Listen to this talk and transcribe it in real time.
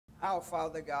Our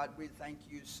Father God, we thank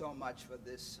you so much for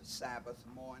this Sabbath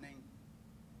morning.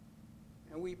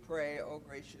 And we pray, oh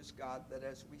gracious God, that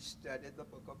as we study the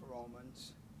book of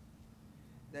Romans,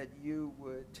 that you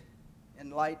would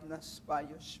enlighten us by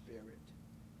your Spirit.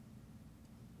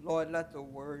 Lord, let the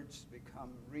words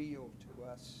become real to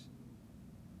us,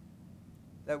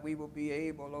 that we will be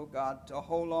able, oh God, to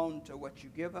hold on to what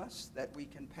you give us, that we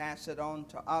can pass it on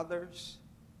to others,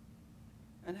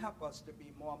 and help us to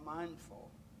be more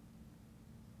mindful,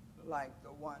 like the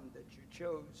one that you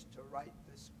chose to write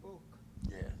this book.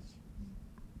 Yes.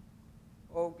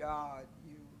 Oh God,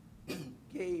 you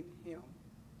gave him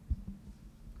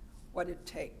what it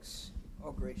takes,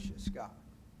 oh gracious God,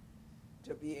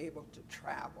 to be able to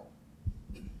travel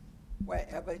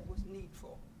wherever it was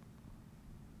needful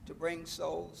to bring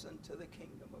souls into the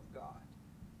kingdom of God.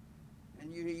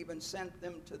 And you even sent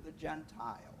them to the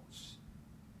Gentiles,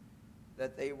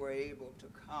 that they were able to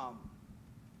come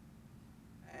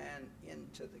and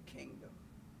into the kingdom.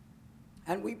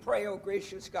 And we pray, oh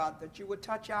gracious God, that you would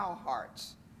touch our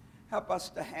hearts. Help us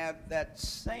to have that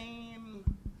same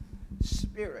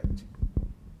spirit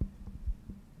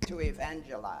to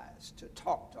evangelize, to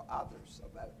talk to others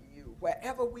about you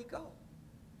wherever we go.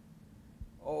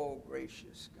 Oh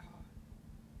gracious God,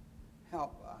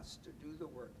 help us to do the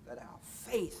work that our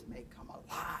faith may come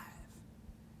alive,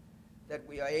 that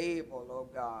we are able, oh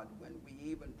God, when we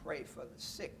even pray for the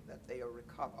sick, that they will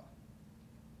recover.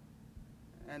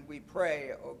 And we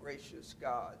pray, oh gracious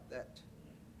God, that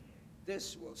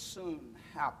this will soon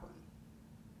happen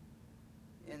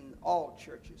in all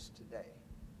churches today.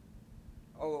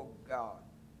 Oh God,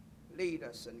 lead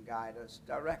us and guide us,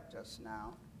 direct us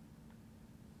now,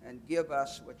 and give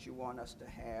us what you want us to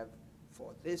have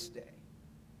for this day.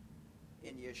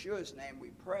 In Yeshua's name we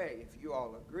pray. If you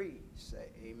all agree, say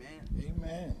amen.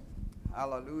 Amen.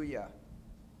 Hallelujah.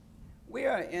 We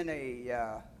are in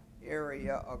a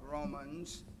area of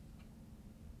Romans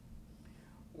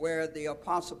where the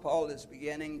Apostle Paul is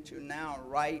beginning to now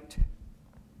write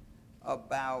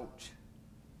about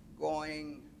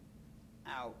going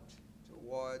out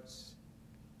towards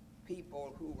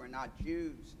people who were not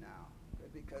Jews now,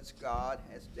 because God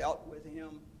has dealt with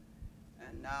him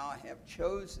and now have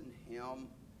chosen him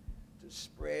to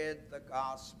spread the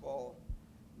gospel,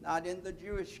 not in the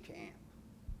Jewish camp,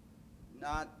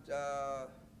 not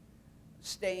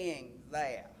staying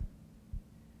there.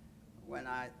 When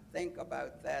I think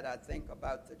about that, I think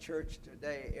about the church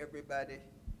today. Everybody,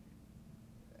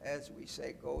 as we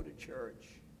say, go to church.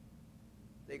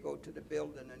 They go to the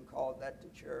building and call that the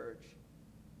church.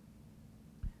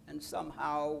 And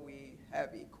somehow we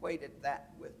have equated that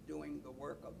with doing the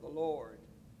work of the Lord.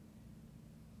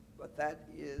 But that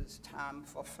is time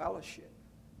for fellowship.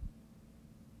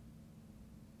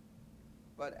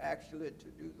 But actually to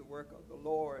do the work of the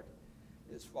Lord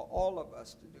is for all of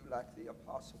us to do like the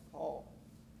Apostle Paul.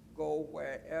 Go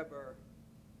wherever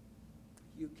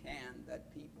you can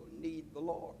that people need the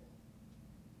Lord.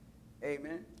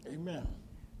 Amen? Amen.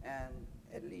 And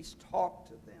at least talk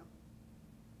to them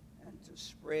and to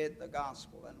spread the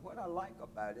gospel. And what I like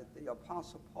about it, the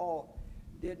Apostle Paul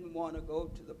didn't want to go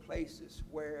to the places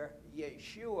where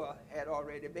Yeshua had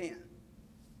already been.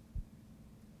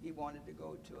 He wanted to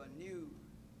go to a new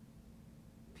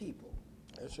people.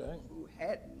 That's right. Who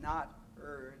had not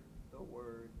heard the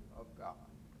word of God.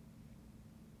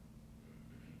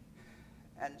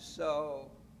 And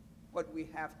so what we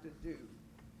have to do,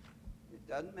 it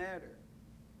doesn't matter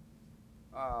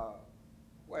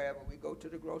wherever we go, to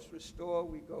the grocery store,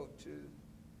 we go to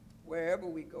wherever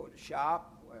we go to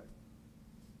shop,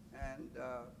 and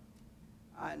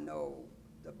I know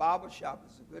the barber shop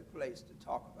is a good place to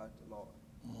talk about the Lord.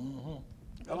 Mm-hmm. Come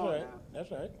That's on right. now.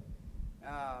 That's right.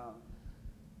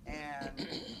 And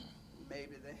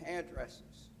maybe the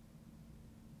hairdressers.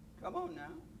 Come on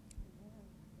now.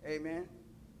 Amen.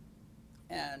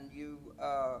 And you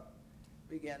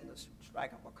begin to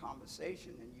strike up a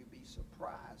conversation, and you be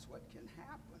surprised what can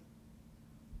happen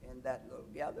in that little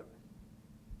gathering.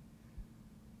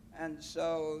 And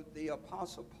so the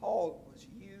Apostle Paul was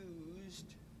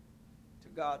used to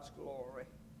God's glory,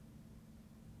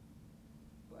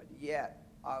 but yet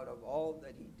out of all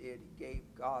that he did, he gave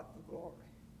God the glory.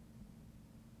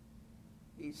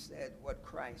 He said what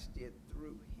Christ did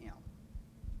through him.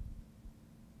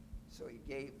 So he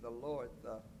gave the Lord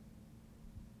the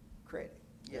credit.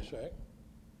 That's right.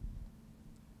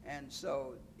 And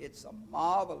so it's a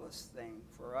marvelous thing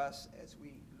for us as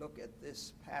we look at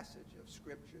this passage of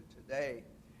Scripture today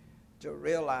to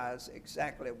realize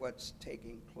exactly what's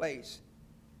taking place.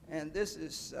 And this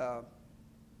is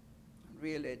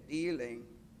really dealing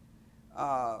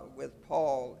with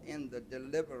Paul in the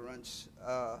deliverance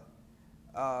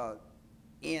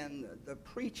in the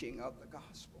preaching of the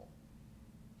gospel.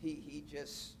 He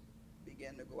just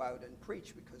began to go out and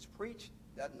preach, because preach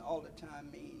doesn't all the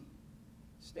time mean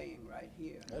staying right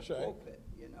here in That's the right. pulpit,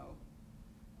 you know.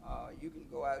 You can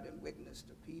go out and witness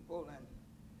to people, and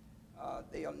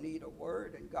they'll need a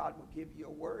word, and God will give you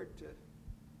a word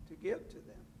to give to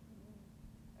them.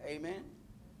 Amen.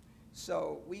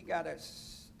 So we got to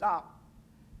stop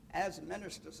as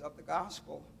ministers of the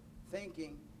gospel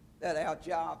thinking that our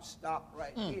job stopped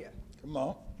right here. Come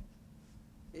on.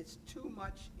 It's too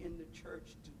much in the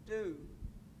church to do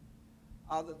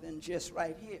other than just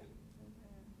right here.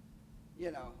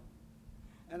 You know.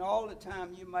 And all the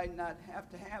time you might not have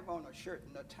to have on a shirt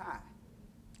and a tie.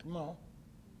 Come on.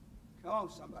 Come on,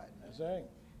 somebody. That's right.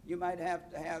 You might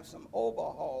have to have some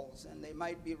overalls, and they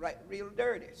might be real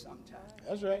dirty sometimes,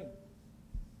 That's right.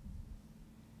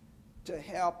 to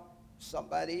help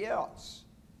somebody else,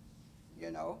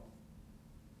 you know,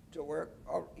 to work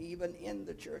or even in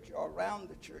the church or around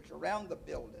the church, around the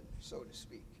building, so to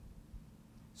speak.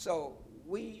 So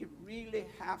we really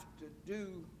have to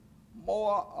do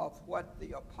more of what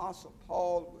the Apostle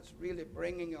Paul was really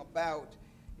bringing about,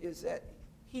 is that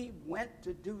he went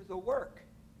to do the work.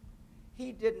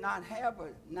 He did not have a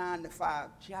 9-to-5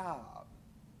 job.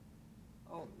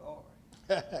 Oh, Lord.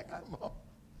 Come on.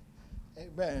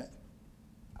 Amen.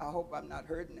 I hope I'm not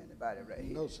hurting anybody right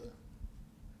here. No, sir.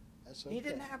 That's okay. He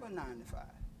didn't have a 9-to-5.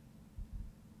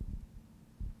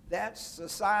 That's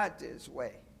society's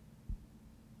way.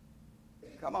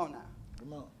 Come on now.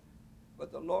 Come on.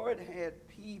 But the Lord had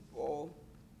people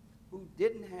who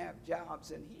didn't have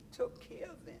jobs, and he took care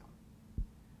of them.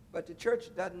 But the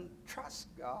church doesn't trust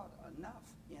God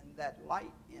enough in that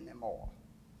light anymore.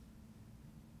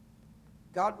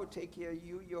 God will take care of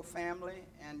you, your family,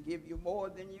 and give you more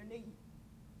than you need.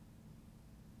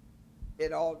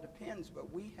 It all depends,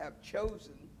 but we have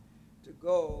chosen to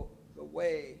go the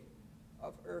way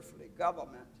of earthly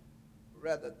government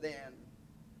rather than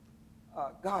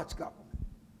God's government.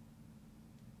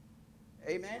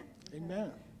 Amen?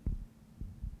 Amen.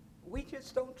 We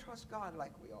just don't trust God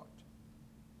like we ought to.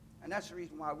 And that's the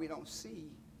reason why we don't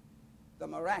see the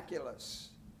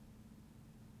miraculous.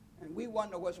 And we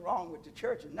wonder what's wrong with the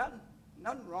church. And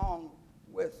nothing wrong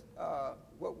with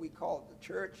what we call the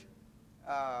church.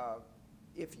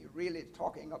 If you're really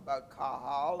talking about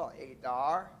Kahal or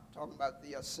Adar, talking about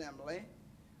the assembly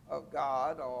of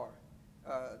God or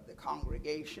the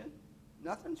congregation,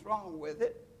 nothing's wrong with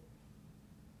it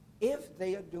if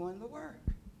they are doing the work.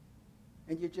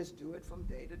 And you just do it from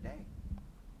day to day.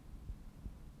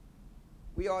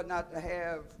 We ought not to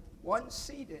have one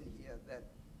seat in here that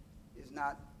is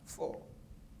not full.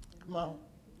 Come on.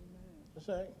 That's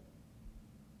right.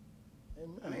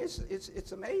 Amen. I mean,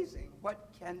 it's amazing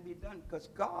what can be done, because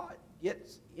God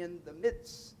gets in the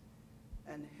midst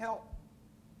and help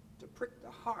to prick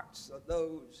the hearts of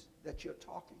those that you're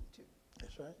talking to.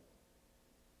 That's right.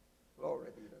 Glory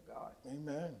be to God.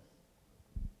 Amen.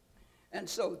 And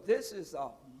so this is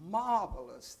a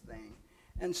marvelous thing.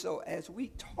 And so as we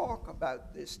talk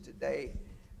about this today,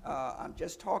 I'm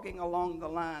just talking along the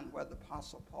line where the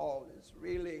Apostle Paul is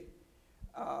really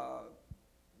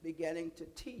beginning to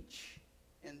teach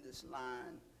in this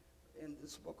line, in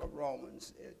this book of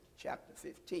Romans, chapter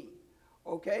 15.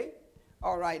 Okay?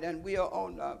 All right, and we are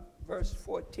on verse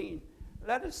 14.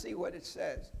 Let us see what it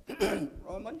says.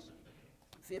 Romans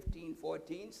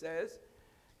 15:14 says,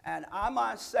 and I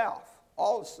myself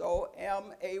also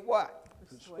am a what?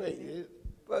 Persuaded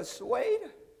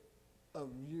Persuade of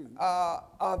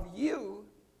you,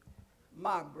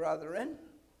 my brethren,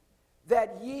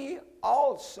 that ye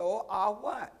also are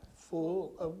what?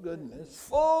 full of goodness,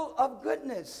 Full of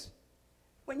goodness.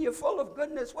 When you're full of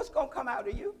goodness, what's going to come out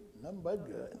of you? nothing but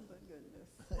good.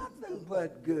 Nothing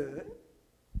but good.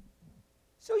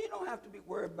 So you don't have to be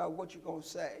worried about what you're going to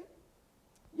say,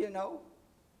 you know.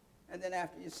 And then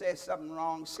after you say something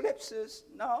wrong, slipses.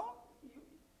 No,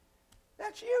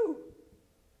 that's you.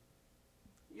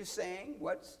 You're saying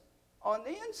what's on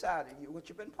the inside of you, what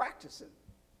you've been practicing.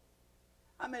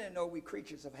 How many know we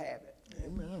creatures of habit?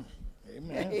 Amen.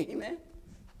 Amen. Amen.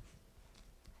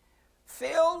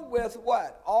 Filled with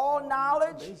what? All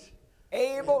knowledge,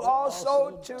 able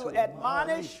also to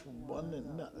admonish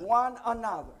one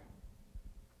another.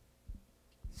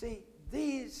 See,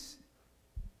 these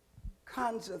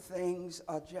kinds of things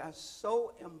are just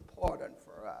so important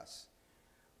for us.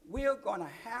 We're going to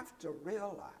have to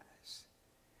realize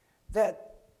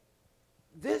that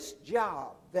this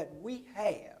job that we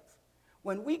have,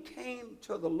 when we came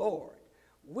to the Lord,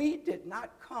 we did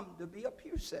not come to be a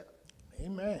pew sitter.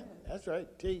 Amen. That's right.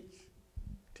 Teach.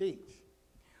 Teach.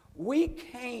 We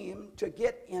came to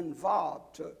get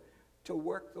involved, to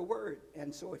work the word.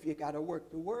 And so if you got to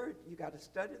work the word, you got to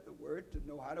study the word to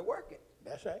know how to work it.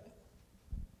 That's right.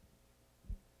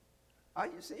 Are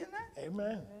you seeing that?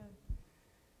 Amen.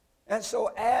 And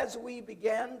so as we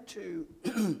began to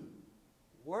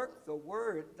work the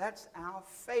word, that's our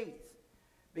faith.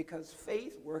 Because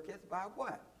faith worketh by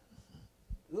what?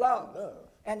 Love. Love.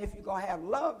 And if you're going to have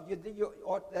love,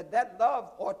 that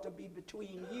love ought to be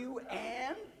between you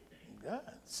and God.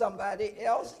 somebody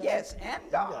else. Yes, and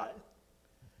God.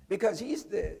 Because he's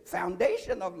the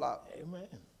foundation of love. Amen.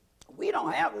 We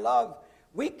don't have love.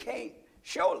 We can't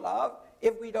show love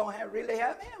if we don't really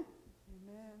have him.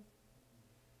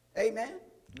 Amen.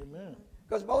 Amen.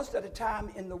 Because most of the time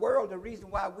in the world, the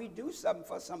reason why we do something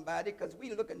for somebody, because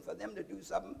we're looking for them to do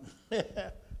something Make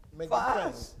for it plain.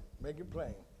 us. Make it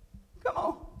plain. Come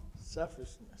on.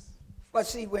 Selfishness. But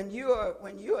see, when you're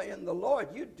in the Lord,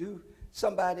 you do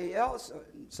somebody else,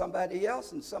 and somebody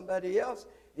else, and somebody else,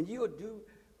 and you'll do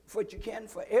what you can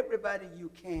for everybody you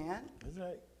can, That's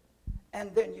right.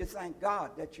 and then you thank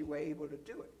God that you were able to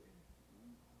do it.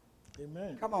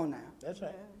 Amen. Come on now. That's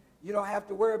right. You don't have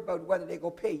to worry about whether they're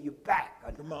going to pay you back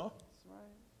or Come not. on.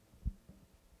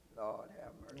 Lord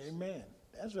have mercy. Amen.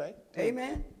 That's right.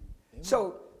 Amen. Amen.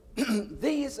 So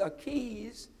these are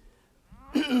keys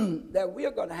that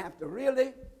we're going to have to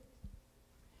really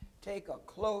take a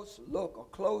close look, a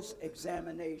close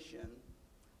examination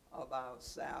of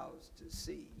ourselves to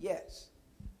see. Yes.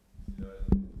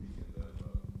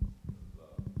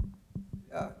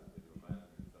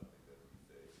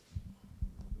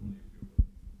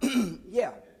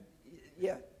 Yeah.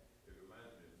 Yeah.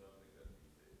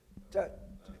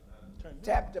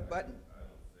 Tap the button.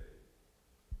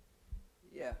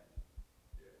 Yeah.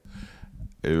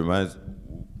 It reminds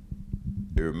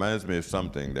me of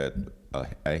something that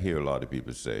I hear a lot of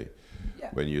people say. Yeah.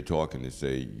 When you're talking, they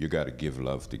say, you got to give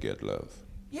love to get love.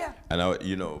 Yeah. And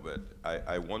but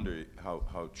I wonder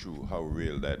how true, how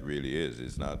real that really is.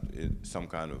 It's not some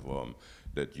kind of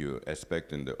that you're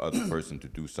expecting the other person to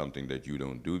do something that you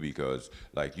don't do, because,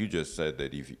 like you just said,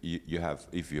 that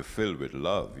if you're filled with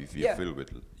love, if you're Yeah.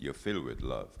 filled with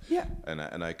love. Yeah.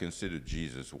 And I consider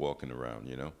Jesus walking around.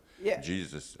 Yeah.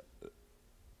 Jesus.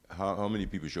 How many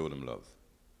people showed him love?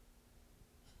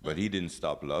 But he didn't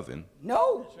stop loving.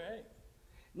 No. That's right.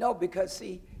 No, because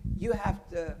see, you have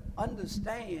to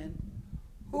understand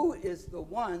who is the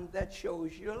one that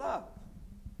shows you love.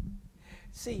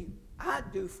 See, I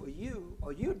do for you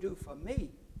or you do for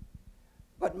me,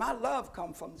 but my love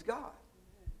comes from God.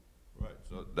 Right.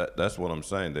 So that's what I'm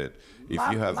saying, that if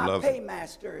my, you have my love,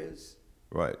 paymaster is,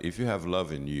 right, if you have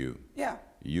love in you, yeah,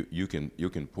 you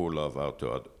can pour love out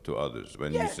to others.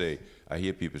 When Yes. you say, I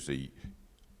hear people say,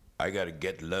 I got to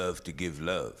get love to give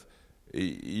love.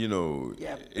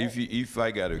 Yeah. If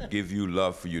I got to give you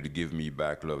love for you to give me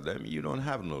back love, that means you don't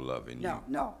have no love in you.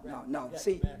 no. Yeah,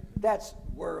 See, that's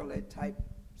worldly type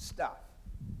stuff.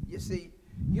 You see,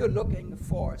 you're looking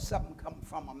for something coming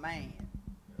from a man.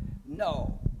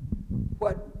 No,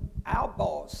 what our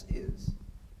boss is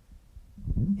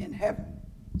in heaven.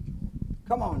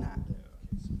 Come on now.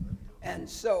 And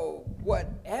so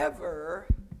whatever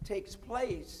takes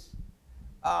place,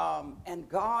 and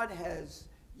God has,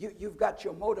 you've got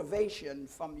your motivation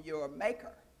from your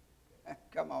maker.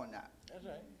 Come on now. That's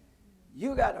right.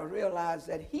 You got to realize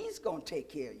that he's going to take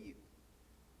care of you.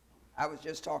 I was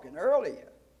just talking earlier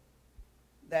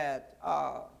that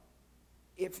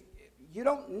if you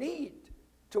don't need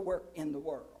to work in the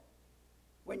world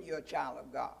when you're a child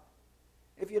of God.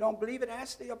 If you don't believe it,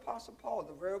 ask the Apostle Paul,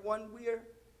 the very one we're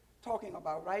talking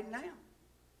about right now.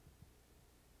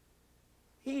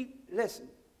 Listen,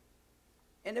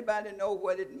 anybody know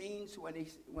what it means when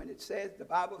it says, the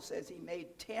Bible says he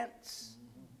made tents?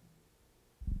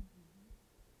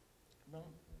 No.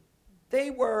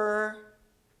 They were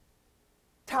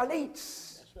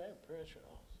talits. That's right. Prayer shawls.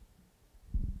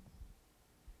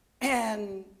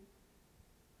 And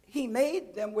he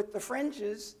made them with the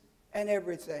fringes and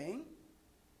everything.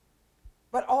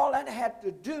 But all that had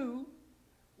to do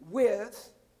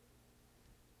with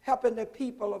helping the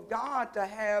people of God to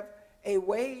have a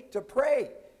way to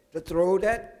pray, to throw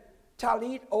that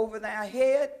talit over their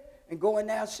head and go in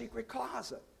their secret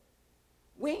closet.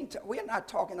 We're not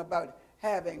talking about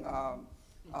having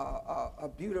a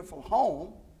beautiful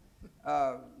home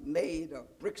made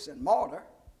of bricks and mortar,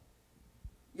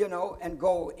 and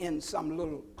go in some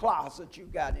little closet you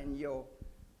got in your,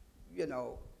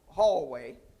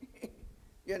 hallway,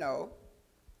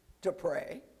 to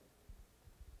pray.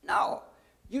 No,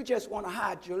 you just want to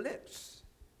hide your lips.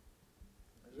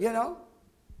 You know?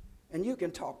 And you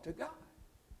can talk to God.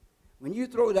 When you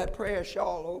throw that prayer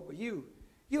shawl over you,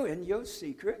 you're in your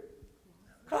secret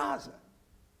closet.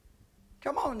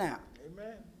 Come on now.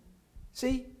 Amen.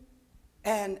 See?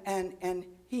 And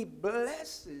he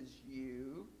blesses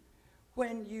you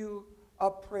when you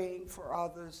are praying for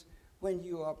others, when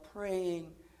you are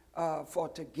praying for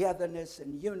togetherness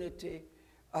and unity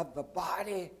of the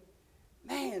body.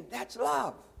 Man, that's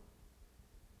love.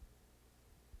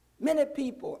 Many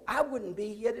people, I wouldn't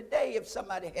be here today if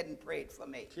somebody hadn't prayed for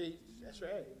me. Jesus, that's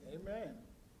right. Amen.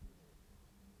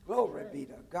 Glory be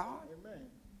to God. Amen.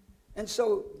 And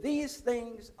so these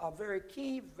things are very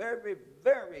key, very,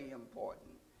 very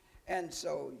important. And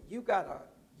so you got a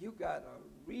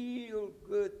real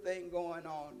good thing going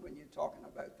on when you're talking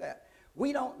about that.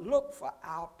 We don't look for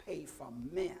our pay from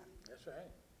men. That's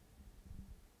right.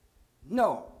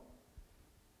 No.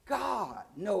 God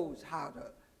knows how to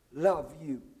love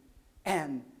you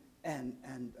and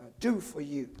do for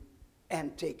you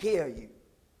and take care of you.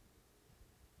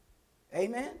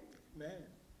 Amen?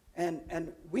 Amen.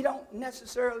 And we don't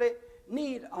necessarily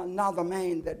need another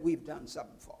man that we've done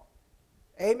something for.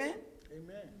 Amen?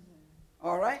 Amen.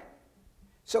 All right?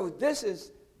 So this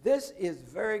is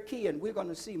very key, and we're going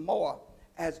to see more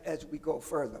as we go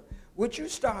further. Would you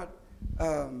start,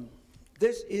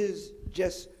 this is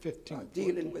just 15,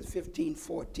 dealing with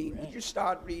 15:14. Would you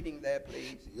start reading there,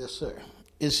 please? Yes, sir.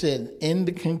 It said, in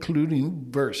the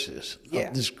concluding verses Yeah.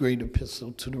 of this great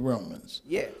epistle to the Romans,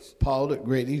 Yes. Paul, the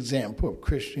great example of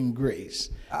Christian grace,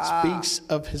 speaks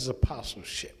of his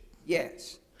apostleship.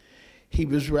 Yes. He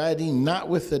was writing not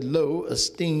with a low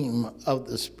esteem of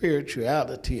the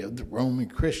spirituality of the Roman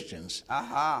Christians,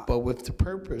 but with the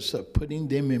purpose of putting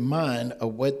them in mind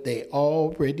of what they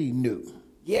already knew.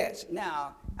 Yes.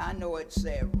 Now, I know it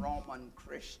said Roman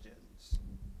Christians.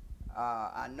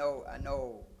 I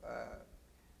know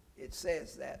it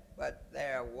says that, but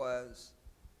there was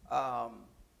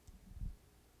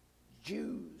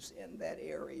Jews in that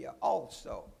area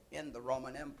also in the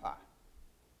Roman Empire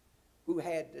who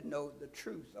had to know the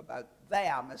truth about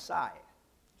their Messiah.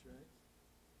 That's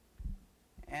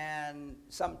right. And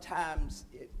sometimes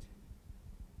it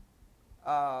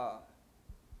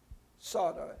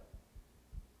sort of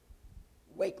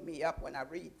wake me up when I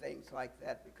read things like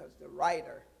that, because the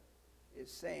writer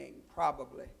is saying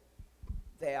probably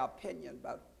their opinion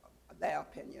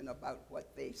about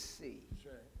what they see. That's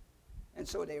right. And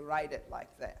so they write it like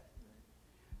that.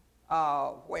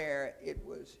 Where it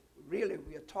was really,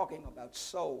 we are talking about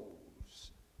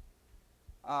souls.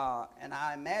 And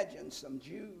I imagine some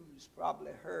Jews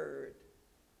probably heard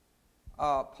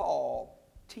Paul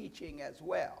teaching as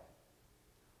well,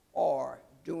 or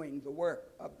doing the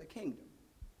work of the kingdom.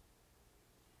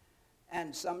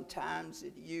 And sometimes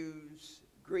it used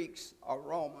Greeks or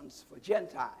Romans for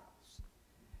Gentiles.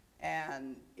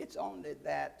 And it's only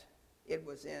that it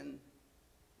was in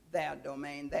their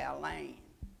domain, their lane.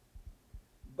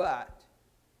 But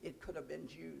it could have been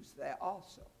Jews there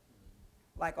also.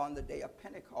 Like on the day of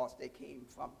Pentecost,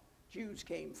 Jews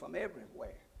came from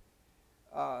everywhere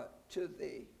to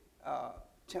the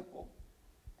temple.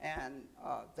 And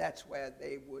that's where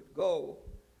they would go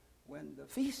when the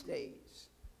feast days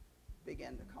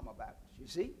began to come about, you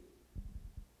see?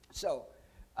 So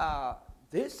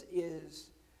this is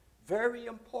very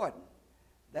important,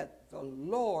 that the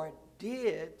Lord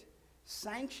did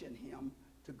sanction him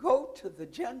to go to the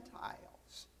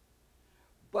Gentiles.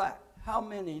 But how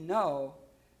many know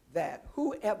that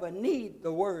whoever need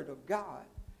the word of God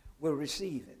will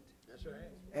receive it? That's right.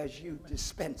 As you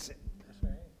dispense it. That's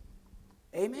right.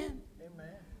 Amen?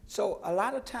 Amen. So a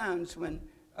lot of times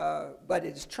but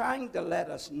it's trying to let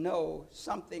us know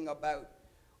something about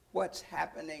what's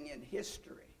happening in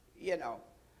history,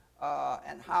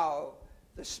 and how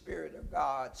the Spirit of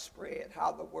God spread,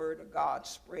 how the Word of God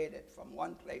spread it from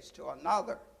one place to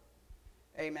another.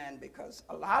 Amen. Because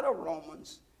a lot of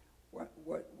Romans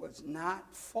was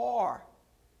not for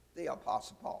the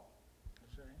Apostle Paul.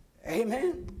 That's right.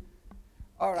 Amen.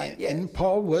 All right. Yes. And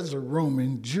Paul was a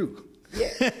Roman Jew.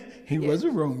 Yes. He was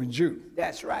a Roman Jew.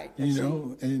 That's right.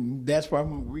 And that's why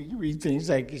when we read things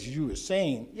like as you were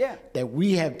saying, Yeah. that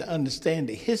we have to understand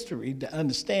the history to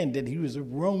understand that he was a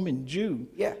Roman Jew.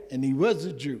 Yeah. And he was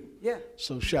a Jew. Yeah.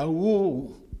 So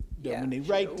Shaul, Yeah, when they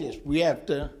write this, we have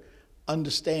to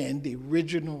understand the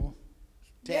original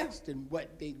text and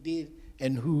what they did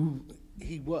and who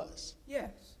he was.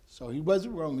 Yes. So he was a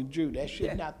Roman Jew. That should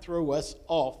Yeah. not throw us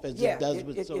off as it does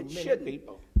with so many shouldn't,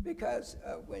 people. because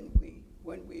when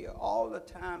we all the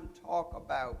time talk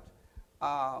about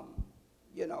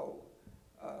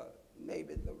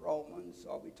maybe the Romans,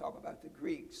 or we talk about the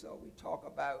Greeks, or we talk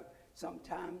about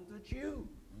sometimes a Jew.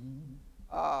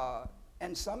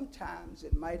 And sometimes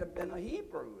it might have been a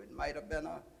Hebrew. It might have been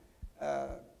a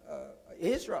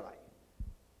Israelite.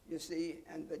 You see,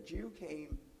 and the Jew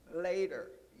came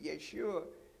later. Yeshua,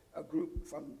 a group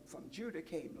from Judah,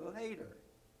 came later.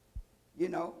 You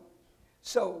know?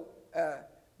 So,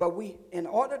 but in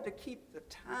order to keep the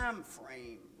time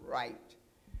frame right,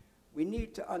 we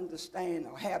need to understand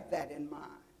or have that in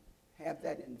mind, have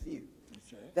that in view.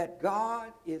 Right. That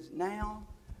God is now,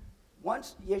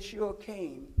 once Yeshua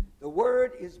came, the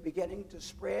word is beginning to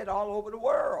spread all over the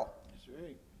world. That's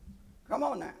right. Come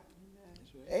on now.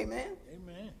 Right. Amen.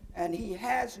 Amen. And he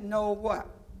has no what?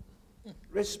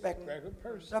 Respect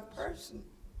the person.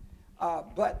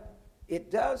 But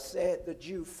it does say the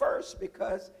Jew first,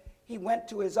 because he went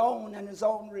to his own and his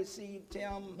own received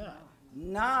him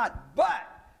not. But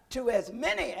to as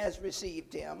many as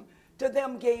received him, to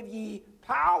them gave ye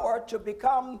power to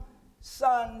become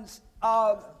sons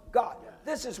of God.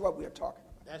 This is what we're talking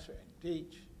about. That's right.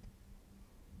 Teach.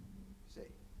 See.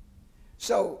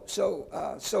 So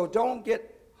don't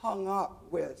get hung up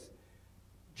with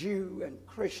Jew and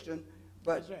Christian,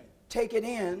 but right. Take it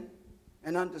in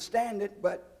and understand it,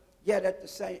 but yet at the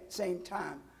same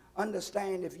time,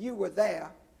 understand if you were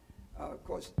there. Of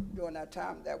course, during that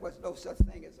time, there was no such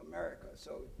thing as America,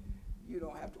 so you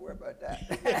don't have to worry about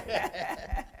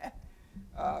that.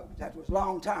 That was a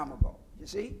long time ago, you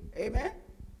see? Amen?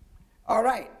 All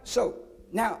right, so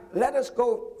now let us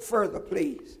go further,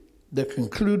 please. The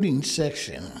concluding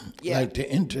section, Yeah. like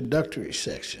the introductory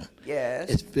section, Yes.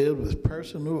 is filled with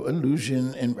personal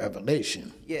allusion and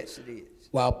revelation. Yes, it is.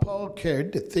 While Paul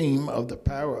carried the theme of the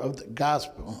power of the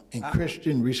gospel and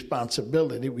Christian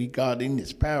responsibility regarding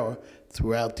its power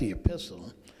throughout the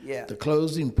epistle, the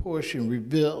closing portion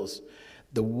reveals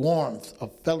the warmth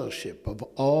of fellowship of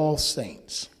all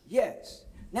saints. Yes.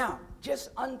 Now, just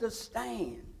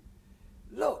understand.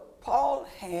 Look, Paul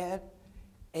had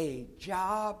a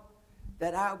job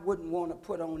that I wouldn't want to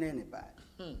put on anybody.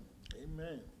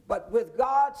 Amen. But with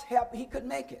God's help, he could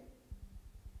make it.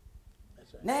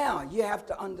 That's right. Now, you have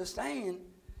to understand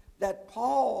that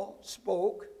Paul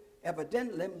spoke,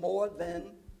 evidently, more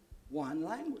than one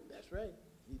language. That's right.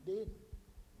 He did.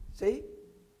 See?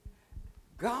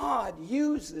 God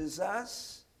uses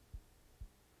us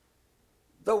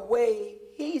the way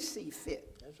he sees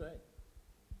fit. That's right.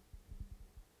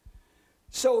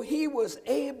 So he was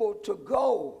able to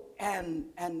go and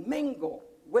mingle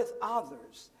with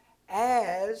others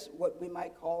as what we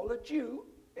might call a Jew.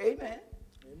 Amen.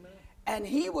 Amen. And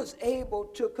he was able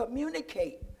to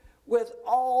communicate with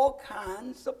all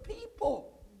kinds of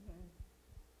people.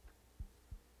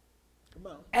 Come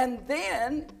on. And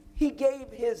then he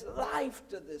gave his life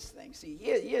to this thing. See,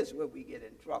 here's where we get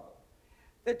in trouble.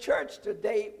 The church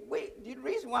today, the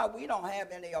reason why we don't have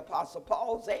any Apostle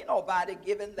Pauls, ain't nobody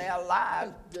giving their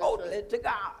lives totally to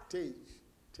God. Teach.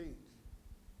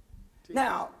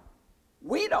 Now,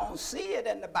 we don't see it,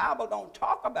 and the Bible don't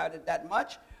talk about it that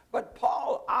much, but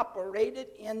Paul operated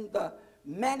in the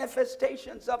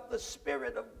manifestations of the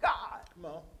Spirit of God. Come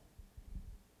on.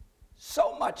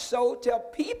 So much so till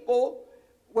people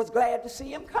was glad to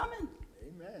see him coming.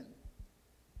 Amen.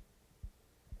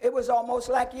 It was almost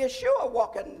like Yeshua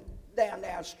walking down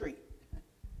their street,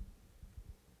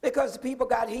 because the people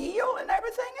got healed and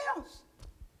everything else.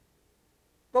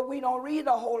 But we don't read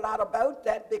a whole lot about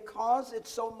that because it's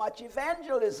so much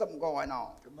evangelism going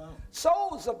on. Come on.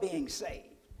 Souls are being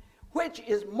saved, which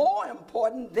is more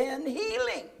important than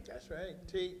healing. That's right.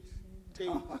 Teach.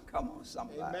 Oh, come on,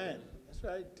 somebody. Amen. That's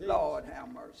right. Teach. Lord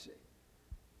have mercy.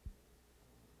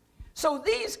 So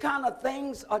these kind of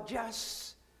things are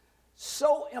just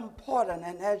so important,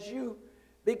 and as you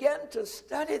begin to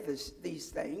study these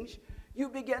things, you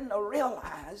begin to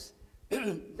realize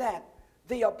that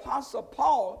the Apostle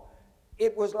Paul,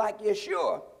 it was like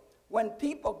Yeshua. When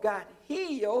people got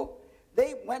healed,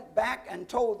 they went back and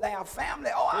told their family,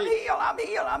 oh, I'm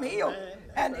healed. Amen.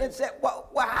 And right. It said, well,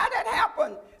 how did that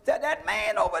happen? That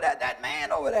man over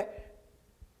there.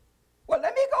 Well,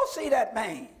 let me go see that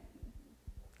man.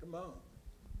 Come on.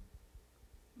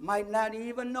 Might not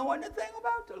even know anything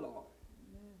about the Lord.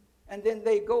 And then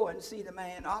they go and see the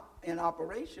man in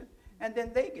operation, and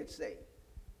then they get saved.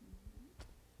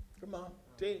 Come on.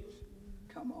 Teach.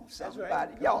 Come on, That's somebody.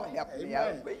 right. Come Y'all on. help me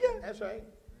Amen. out. Will you? That's right.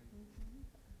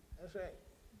 That's right.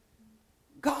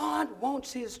 God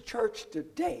wants his church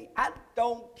today. I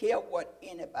don't care what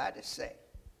anybody say.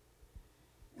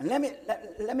 And let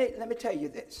me tell you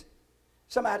this.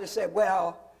 Somebody said,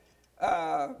 well,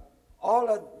 all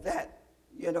of that,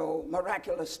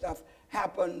 miraculous stuff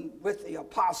happened with the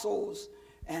apostles,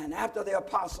 and after the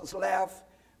apostles left,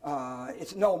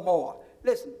 it's no more.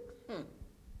 Listen,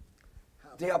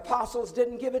 the apostles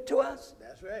didn't give it to us.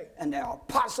 That's right. And the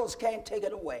apostles can't take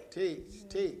it away. Teach,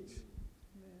 teach,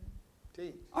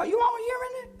 teach. Are you all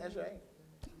hearing it? That's right.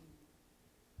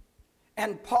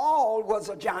 And Paul was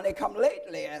a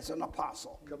Johnny-come-lately as an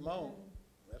apostle. Come on.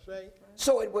 That's right.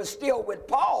 So it was still with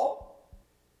Paul.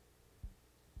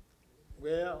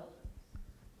 Well,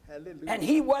 hallelujah. And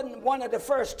he wasn't one of the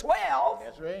first 12.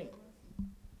 That's right.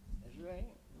 That's right.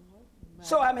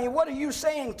 So, I mean, what are you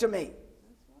saying to me?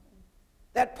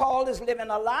 That Paul is living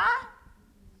a lie?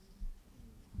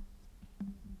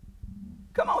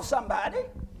 Come on, somebody.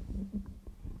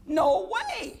 No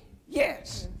way.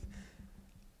 Yes.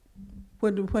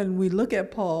 When we look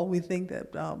at Paul, we think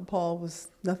that Paul was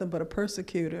nothing but a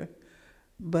persecutor,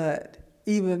 but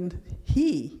even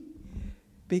he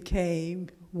became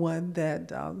one that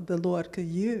the Lord could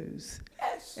use.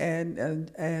 Yes.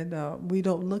 And we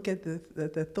don't look at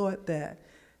the thought that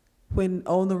when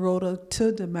on the road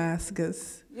to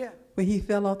Damascus, Yeah. when he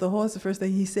fell off the horse, the first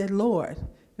thing he said, Lord.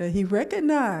 Now, he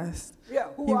recognized. Yeah,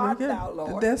 who art thou,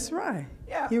 Lord? That's right.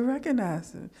 Yeah. He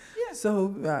recognized him. Yeah.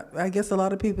 So I guess a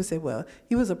lot of people say, well,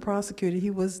 he was a prosecutor.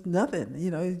 He was nothing. You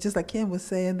know, just like Ken was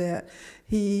saying that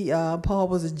Paul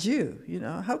was a Jew. You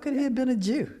know, how could he have been a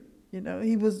Jew? You know,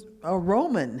 he was a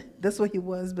Roman. That's what he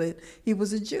was, but he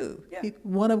was a Jew. Yeah.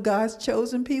 One of God's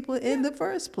chosen people in the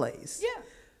first place. Yeah.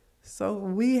 So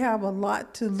we have a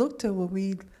lot to look to when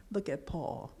we look at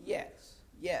Paul. Yes,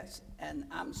 yes. And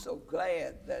I'm so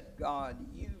glad that God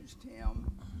used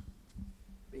him,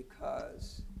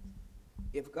 because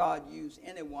if God used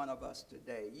any one of us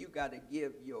today, you got to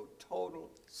give your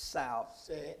total self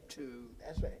to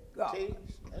That's right. God. Teach.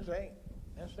 That's right.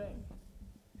 That's right.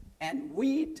 And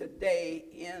we today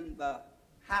in the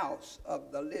house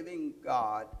of the living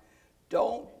God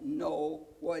don't know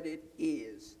what it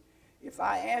is. If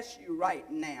I ask you right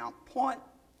now, point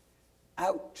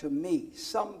out to me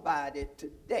somebody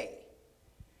today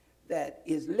that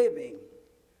is living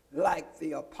like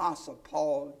the Apostle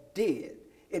Paul did,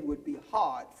 it would be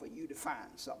hard for you to find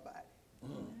somebody.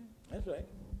 That's right.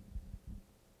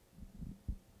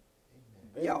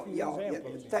 Y'all,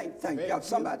 thank y'all.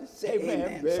 Somebody say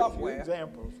amen somewhere.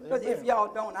 But if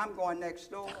y'all don't, I'm going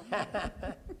next door.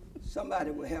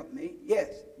 Somebody will help me. Yes,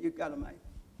 you got a mic.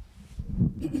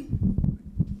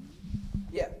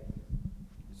 Yeah.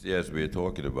 Yes, we're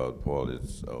talking about Paul.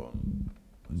 It's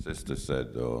my sister said,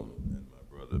 and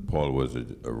my brother, Paul was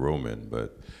a Roman,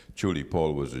 but truly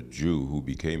Paul was a Jew who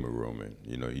became a Roman.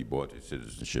 You know, he bought his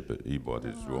citizenship. He bought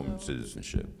his Roman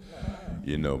citizenship.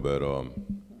 You know, but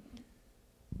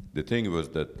the thing was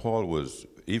that Paul was,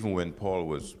 even when Paul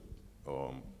was,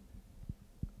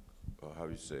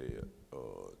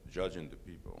 judging the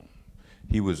people,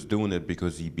 he was doing it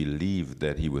because he believed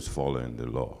that he was following the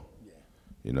law. Yeah.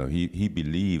 You know, he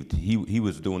believed, he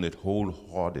was doing it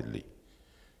wholeheartedly.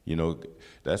 You know,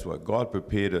 that's why God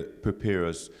prepare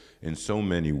us in so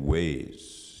many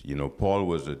ways. You know, Paul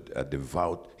was a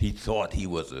devout, he thought he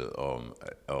was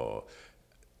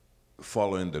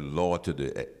following the law to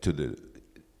the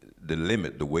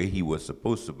limit, the way he was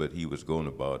supposed to, but he was going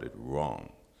about it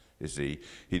wrong. You see,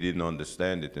 he didn't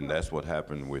understand it, and that's what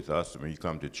happened with us. When you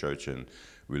come to church and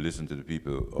we listen to the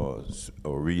people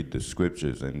or read the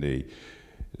scriptures, and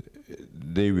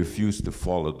they refuse to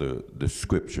follow the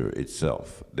scripture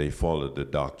itself. They follow the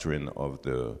doctrine of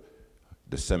the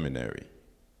seminary.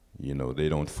 You know, they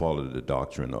don't follow the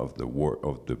doctrine of the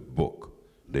book.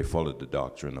 They follow the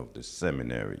doctrine of the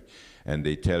seminary. And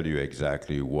they tell you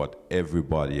exactly what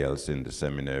everybody else in the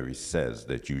seminary says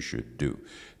that you should do.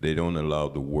 They don't allow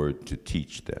the word to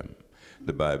teach them.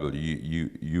 The Bible,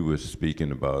 you were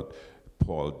speaking about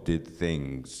Paul did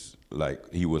things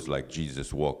like, he was like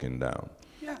Jesus walking down.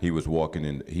 Yeah. He was walking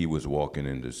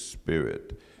in the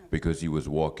Spirit because he was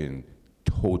walking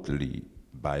totally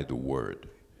by the word.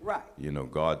 Right. You know,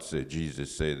 God said,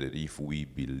 Jesus said that if we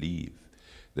believe,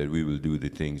 that we will do the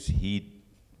things he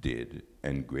did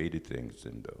and greater things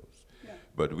than those. Yeah.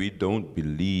 But we don't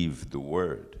believe the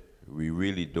word. We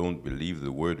really don't believe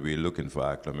the word. We're looking for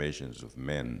acclamations of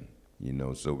men, you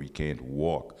know, so we can't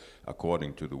walk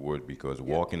according to the word, because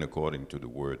walking according to the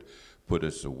word put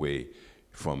us away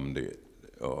from the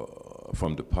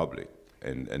public,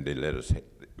 and they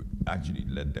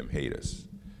let them hate us.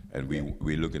 And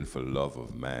we're looking for love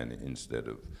of man instead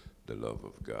of the love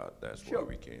of God. That's why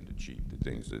we can't achieve the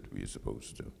things that we're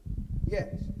supposed to.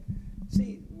 Yes.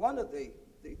 See, one of the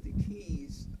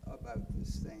keys about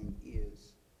this thing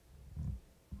is,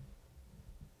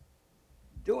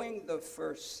 during the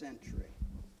first century,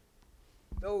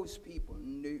 those people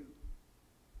knew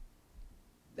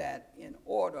that in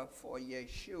order for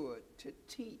Yeshua to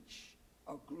teach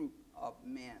a group of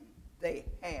men, they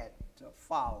had to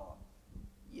follow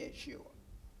Yeshua.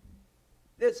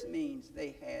 This means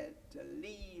they had to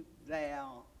leave their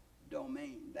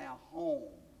domain, their home.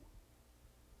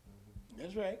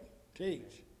 That's right.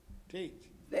 Teach. Teach.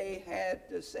 They had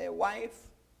to say, wife,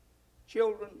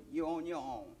 children, you're on your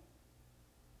own.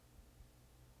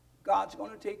 God's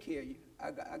going to take care of you.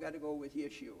 I got to go with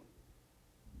Yeshua.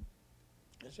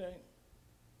 That's right.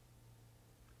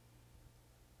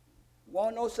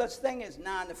 Won't no such thing as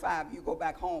 9 to 5. You go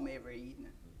back home every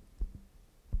evening.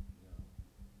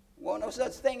 Won't no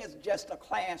such thing as just a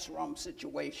classroom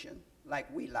situation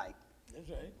like we like. That's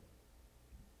right.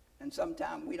 And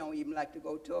sometimes we don't even like to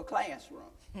go to a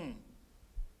classroom.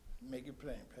 Make it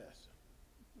plain, Pastor.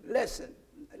 Listen,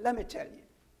 let me tell you.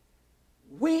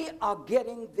 We are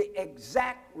getting the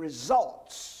exact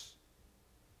results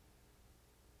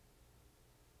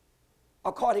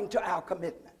according to our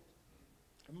commitment.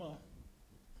 Come on.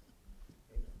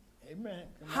 Amen.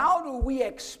 How do we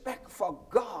expect for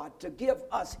God to give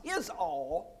us his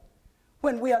all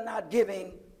when we are not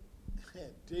giving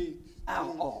our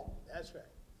all? That's right.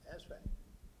 That's right.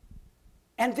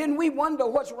 And then we wonder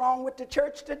what's wrong with the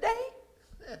church today.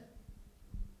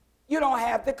 You don't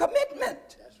have the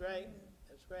commitment. That's right.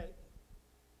 That's right.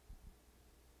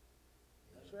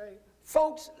 That's right.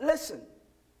 Folks, listen.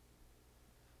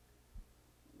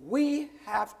 We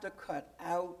have to cut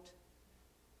out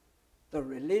the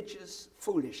religious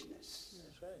foolishness.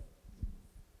 That's right.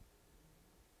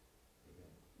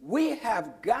 We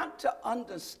have got to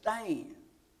understand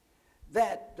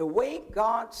that the way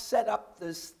God set up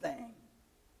this thing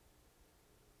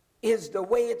is the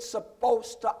way it's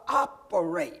supposed to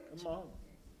operate. Come on.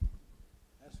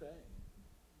 That's right.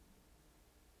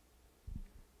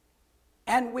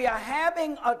 And we are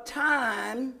having a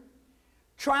time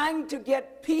trying to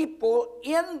get people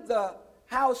in the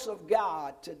house of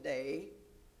God today,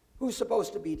 who's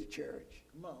supposed to be the church,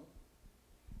 Come on.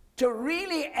 to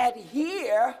really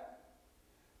adhere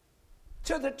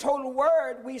to the total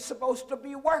word we're supposed to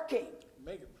be working.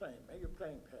 Make it plain. Make it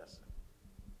plain, Pastor.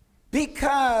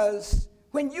 Because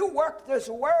when you work this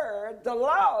word, the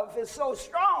love is so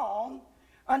strong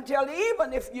until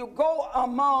even if you go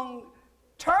among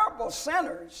terrible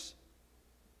sinners,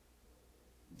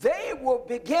 they will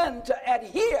begin to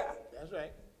adhere. That's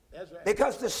right. That's right.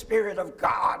 Because the Spirit of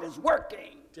God is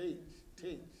working Teach.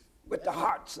 Teach. with the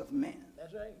hearts of men.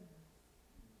 That's right.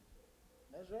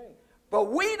 That's right. But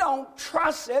we don't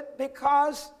trust it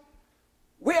because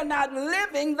we're not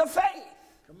living the faith.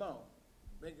 Come on.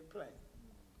 Make it plain.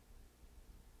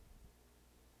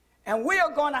 And we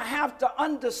are going to have to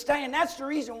understand. That's the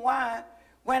reason why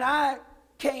when I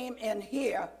came in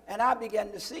here and I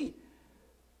began to see,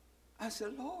 I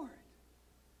said, Lord,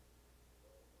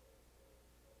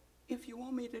 if you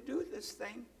want me to do this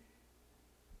thing,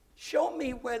 show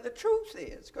me where the truth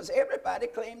is. Because everybody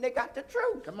claimed they got the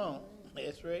truth. Come on.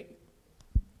 That's right.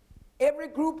 Every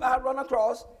group I run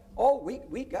across, oh,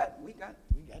 we got. We got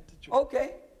the truth.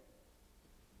 Okay.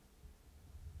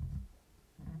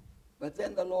 But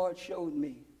then the Lord showed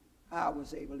me how I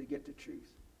was able to get the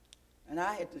truth. And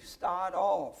I had to start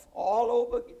off all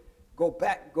over again. Go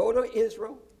back, go to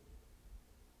Israel.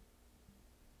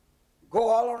 Go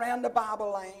all around the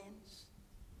Bible lanes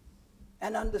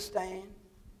and understand.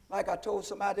 Like I told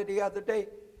somebody the other day,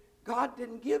 God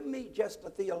didn't give me just a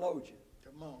theologian.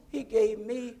 Come on. He gave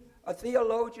me a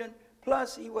theologian,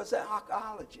 plus he was an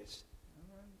archaeologist.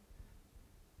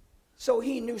 So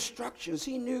he knew structures,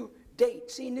 he knew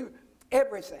dates, he knew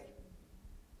everything.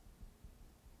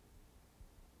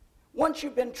 Once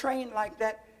you've been trained like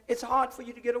that, it's hard for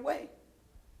you to get away.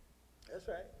 That's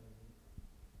right.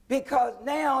 Because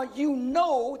now you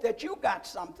know that you got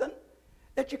something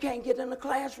that you can't get in the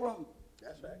classroom.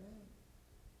 That's right.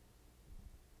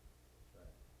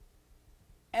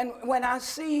 And when I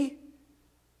see,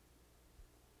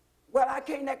 well, I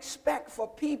can't expect for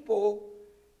people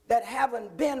that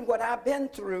haven't been what I've been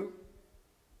through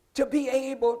to be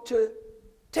able to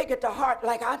take it to heart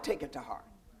like I take it to heart.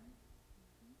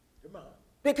 Come on.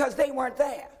 Because they weren't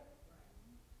there.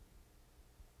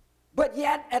 But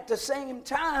yet, at the same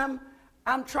time,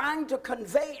 I'm trying to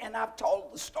convey, and I've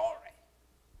told the story.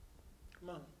 Come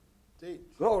on. Teach.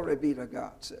 Glory be to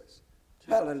God, sis.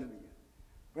 Hallelujah.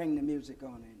 Bring the music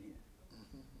on in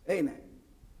here. Amen.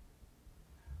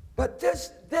 But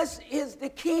this is the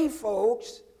key,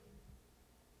 folks.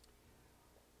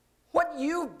 What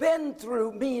you've been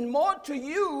through mean more to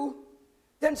you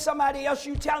than somebody else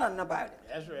you telling about it.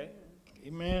 That's right.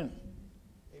 Amen.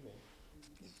 Amen.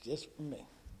 It's just for me.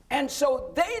 And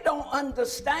so they don't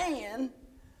understand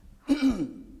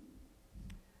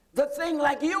the thing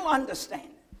like you understand it.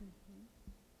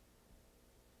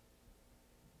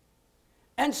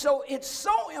 And so it's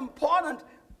so important,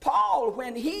 Paul,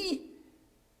 when he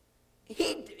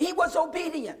was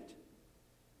obedient.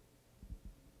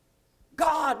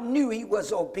 God knew he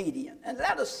was obedient. And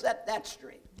let us set that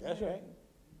straight. That's right.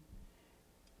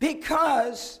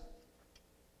 Because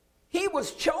he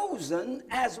was chosen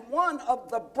as one of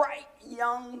the bright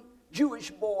young Jewish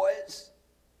boys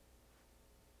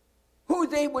who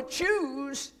they would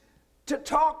choose to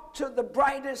talk to the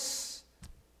brightest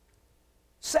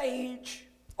sage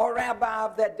or rabbi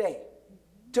of that day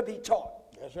to be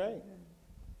taught. That's right.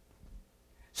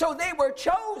 So they were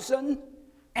chosen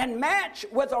and matched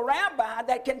with a rabbi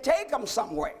that can take them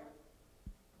somewhere.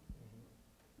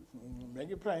 Make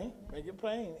it plain. Make it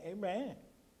plain. Amen.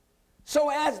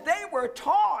 So as they were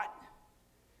taught,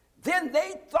 then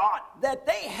they thought that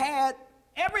they had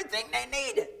everything they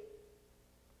needed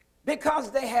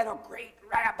because they had a great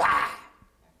rabbi.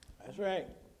 That's right.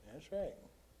 That's right.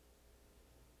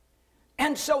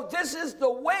 And so this is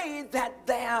the way that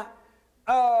their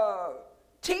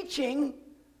teaching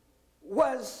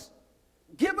was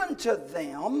given to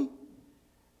them.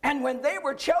 And when they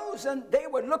were chosen, they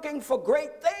were looking for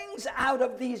great things out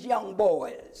of these young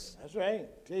boys. That's right.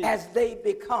 Teach. As they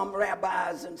become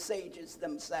rabbis and sages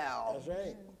themselves. That's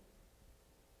right.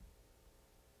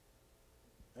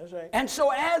 That's right. And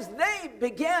so as they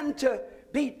began to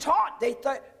be taught, they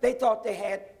thought they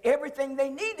had everything they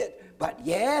needed. But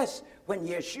yes, when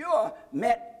Yeshua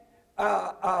met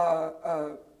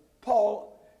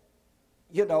Paul,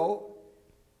 you know,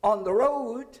 on the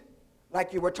road,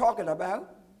 like you were talking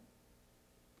about,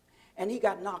 and he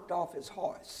got knocked off his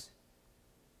horse.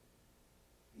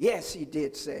 Yes, he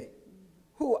did say,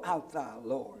 "Who art thou,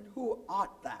 Lord? Who art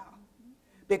thou?"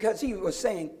 Because he was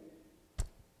saying,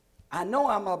 I know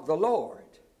I'm of the Lord.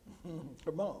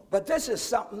 Come on. But this is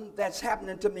something that's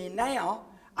happening to me now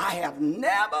I have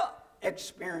never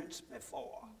experienced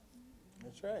before.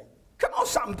 That's right. Come on,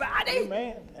 somebody.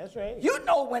 Amen. That's right. You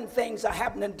know when things are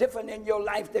happening different in your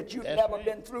life that you've That's never right.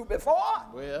 been through before.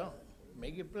 Well,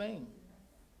 make it plain.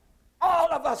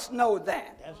 All of us know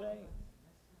that. That's right.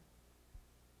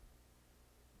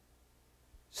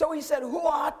 So he said, "Who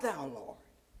art thou, Lord?"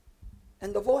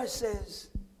 And the voice says,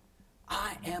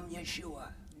 "I am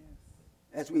Yeshua."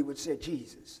 As we would say,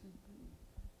 Jesus.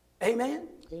 Amen?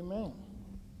 Amen.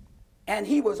 And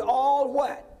he was all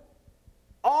what?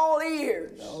 All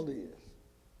ears. All this.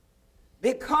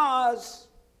 Because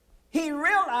he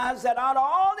realized that out of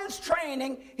all his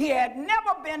training, he had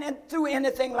never been through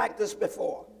anything like this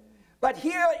before. But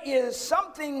here is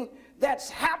something that's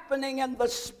happening in the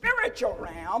spiritual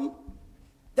realm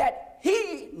that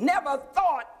he never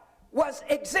thought was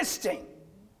existing.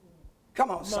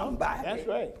 Come on, somebody. That's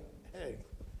right. Hey,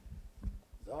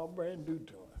 it's all brand new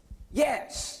to us.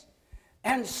 Yes.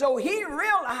 And so he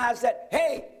realized that,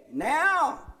 hey,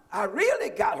 now I really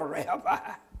got a rabbi.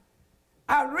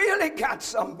 I really got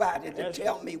somebody to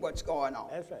tell me what's going on.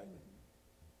 That's right.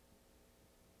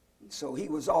 So he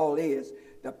was all ears.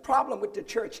 The problem with the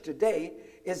church today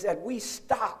is that we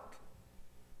stop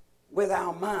with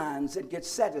our minds and get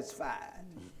satisfied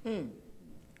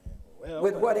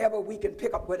with whatever we can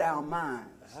pick up with our minds.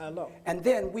 And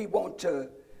then we want to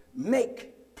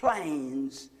make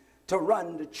plans to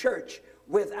run the church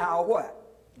with our what?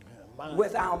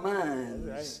 With our minds.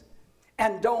 Right.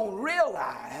 And don't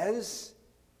realize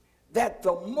that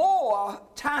the more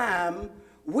time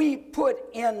we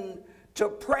put into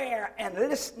prayer and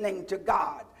listening to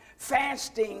God,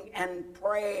 fasting and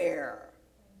prayer,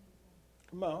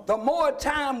 the more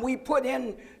time we put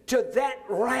into that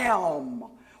realm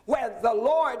where the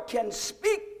Lord can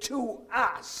speak to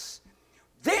us,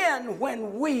 then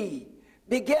when we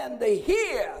begin to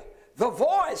hear the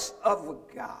voice of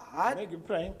God, make it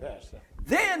plain, Pastor.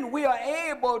 Then we are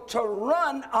able to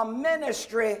run a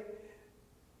ministry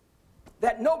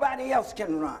that nobody else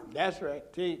can run. That's right.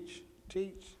 Teach,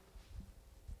 teach,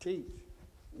 teach.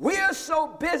 We're so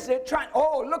busy trying,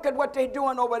 oh, look at what they're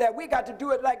doing over there. We got to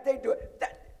do it like they do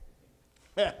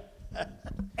it.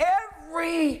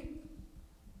 Every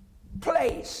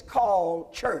place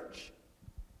called church,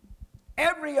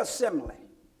 every assembly,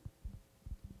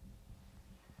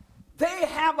 they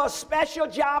have a special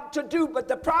job to do, but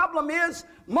the problem is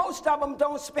most of them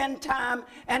don't spend time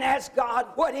and ask God,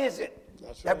 what is it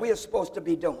that we are supposed to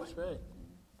be doing? That's right.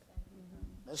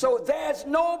 So there's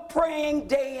no praying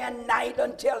day and night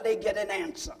until they get an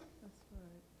answer.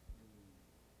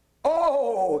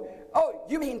 Oh,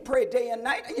 you mean pray day and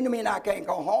night? You mean I can't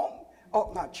go home?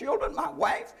 Oh, my children, my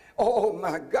wife? Oh,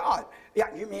 my God.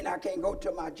 Yeah, you mean I can't go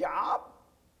to my job?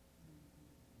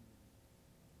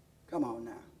 Come on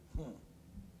now.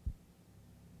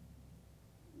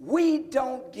 We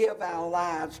don't give our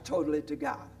lives totally to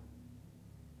God.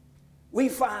 We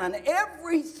find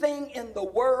everything in the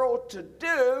world to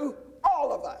do,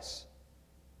 all of us,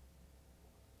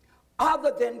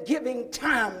 other than giving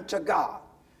time to God.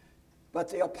 But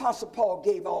the Apostle Paul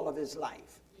gave all of his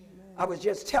life. Amen. I was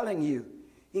just telling you,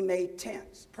 he made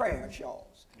tents, prayer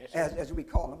shawls, as we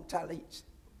call them, talits.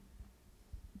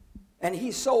 And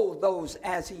he sold those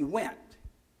as he went.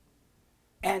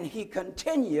 And he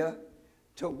continued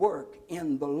to work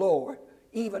in the Lord,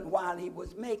 even while he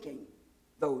was making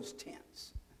those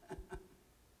tents.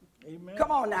 Amen.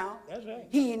 Come on now. That's right.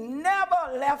 He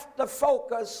never left the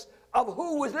focus of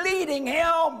who was leading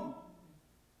him.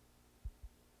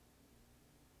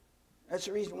 That's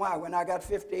the reason why when I got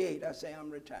 58, I say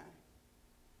I'm retiring.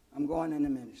 I'm going into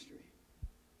ministry.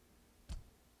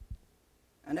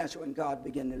 And that's when God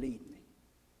began to lead me.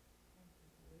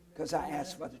 Because I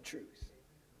asked for the truth.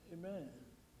 Amen.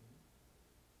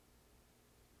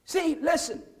 See,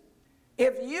 listen.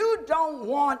 If you don't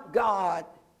want God,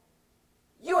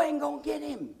 you ain't going to get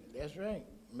him. That's right.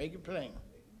 Make it plain.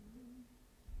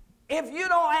 If you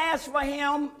don't ask for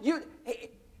him,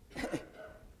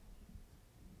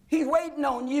 he's waiting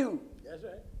on you. That's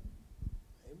right.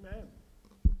 Amen.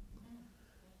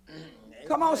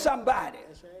 Come on, somebody.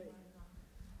 That's right.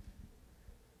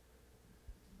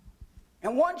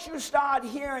 And once you start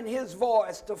hearing his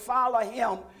voice to follow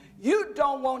him, you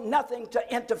don't want nothing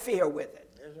to interfere with it.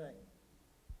 That's right.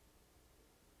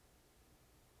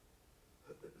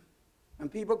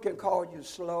 And people can call you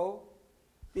slow.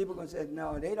 People can say,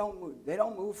 no, they don't move. They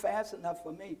don't move fast enough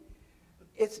for me.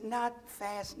 It's not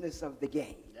fastness of the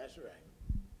game. That's right.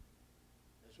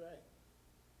 That's right.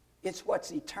 It's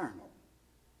what's eternal.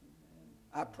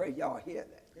 I pray y'all hear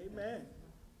that. Amen.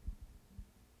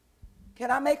 Can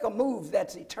I make a move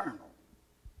that's eternal?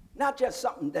 Not just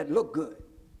something that look good.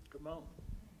 Come on.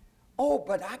 Oh,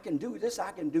 but I can do this,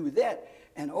 I can do that.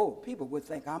 And oh, people would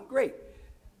think I'm great.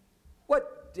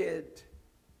 What did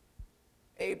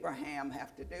Abraham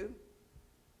have to do?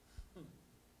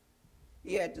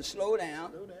 He had to slow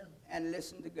down and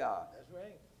listen to God. That's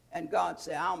right. And God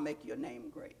said, I'll make your name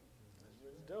great. That's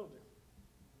what he told him.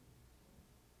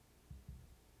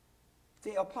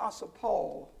 The Apostle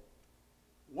Paul,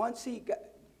 once he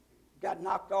got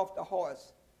knocked off the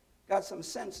horse, got some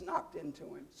sense knocked into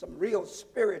him, some real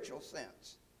spiritual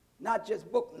sense, not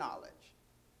just book knowledge.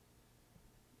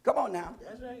 Come on now.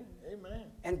 That's right. Amen.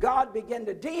 And God began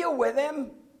to deal with him.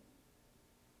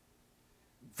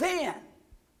 Then,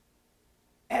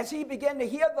 as he began to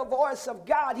hear the voice of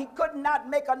God, he could not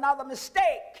make another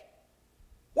mistake.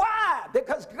 Why?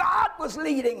 Because God was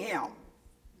leading him.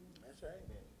 That's right.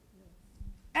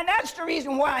 And that's the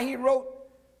reason why he wrote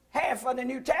half of the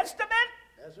New Testament.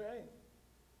 That's right.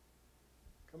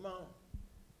 Come on.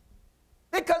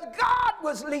 Because God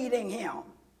was leading him.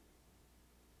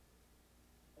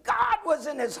 God was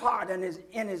in his heart and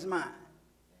in his mind.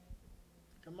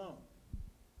 Come on.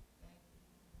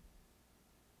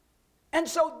 And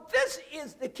so this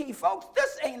is the key, folks.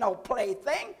 This ain't no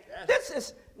plaything. This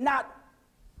is not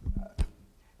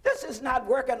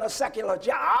working a secular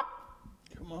job.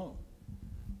 Come on.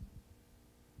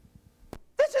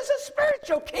 This is a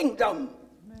spiritual kingdom.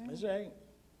 That's right.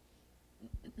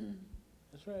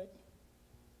 That's right.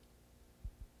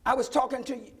 I was talking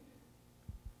to you,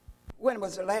 when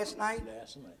was it, last night?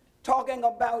 Last night. Talking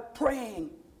about praying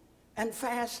and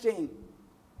fasting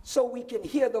so we can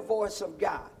hear the voice of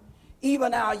God.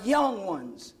 Even our young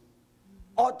ones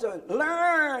ought to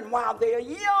learn while they're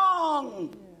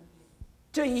young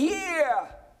to hear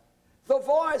the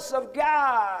voice of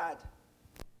God.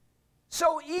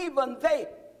 So even they,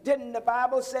 didn't the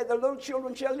Bible say the little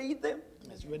children shall lead them?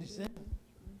 That's what he said.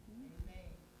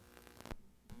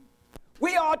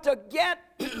 We ought to get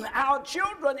our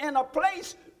children in a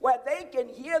place where they can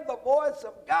hear the voice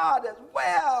of God as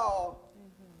well.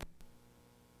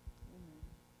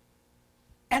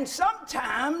 And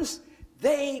sometimes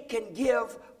they can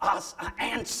give us an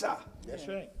answer. That's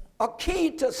right. A key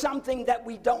to something that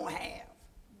we don't have.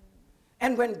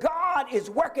 And when God is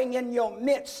working in your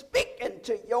midst, speaking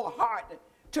to your heart,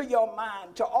 to your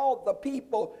mind, to all the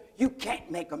people, you can't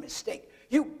make a mistake.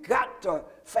 You got to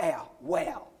fare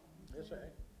well. That's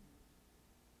right.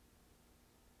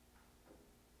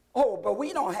 Oh, but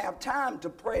we don't have time to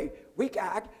pray.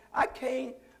 I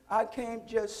can't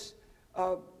just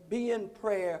be in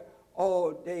prayer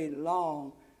all day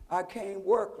long. I can't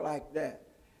work like that.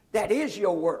 That is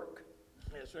your work.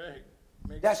 That's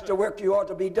right. That's the work you ought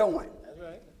to be doing. That's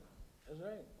right. That's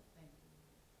right.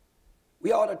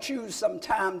 We ought to choose some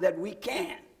time that we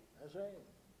can. That's right.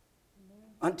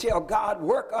 until God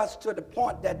work us to the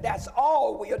point that that's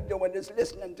all we are doing is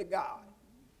listening to God.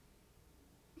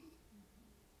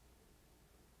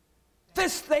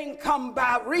 This thing come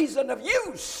by reason of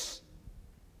use.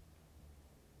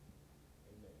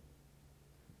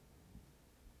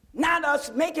 Not us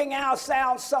making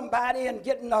ourselves somebody and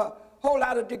getting a whole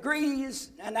lot of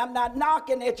degrees, and I'm not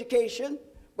knocking education,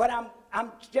 but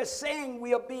I'm just saying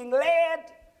we are being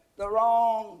led the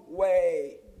wrong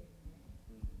way.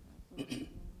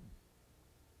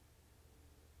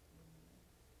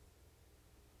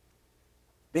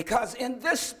 Because in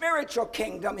this spiritual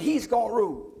kingdom, he's going to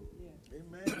rule.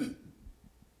 Amen.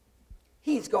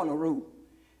 He's going to rule.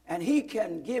 And he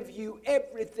can give you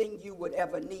everything you would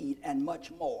ever need and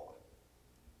much more.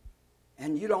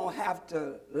 And you don't have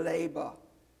to labor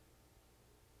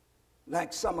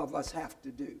like some of us have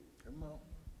to do. Come on.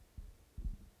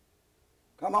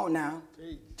 Come on now,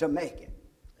 to make it.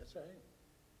 That's right.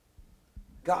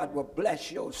 God will bless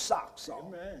your socks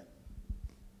off.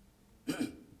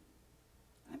 Amen.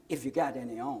 If you got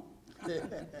any on.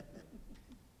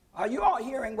 Are you all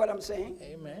hearing what I'm saying?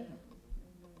 Amen.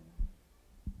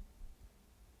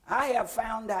 I have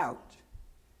found out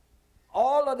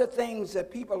all of the things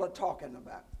that people are talking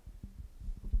about.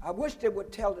 I wish they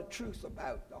would tell the truth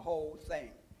about the whole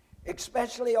thing,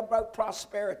 especially about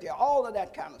prosperity, all of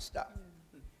that kind of stuff.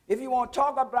 If you want to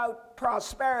talk about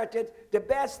prosperity, the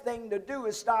best thing to do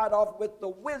is start off with the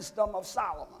wisdom of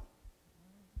Solomon.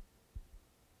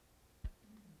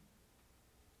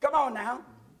 Come on now.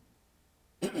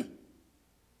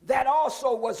 That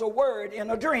also was a word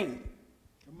in a dream.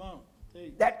 Come on.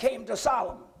 That came to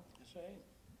Solomon. That's right.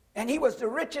 And he was the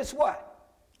richest what?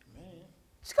 Man.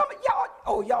 It's coming,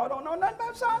 y'all don't know nothing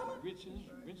about Solomon?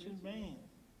 Richest man.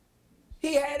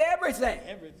 He had everything.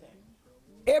 Everything.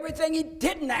 Everything he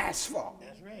didn't ask for.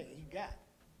 That's right. He got.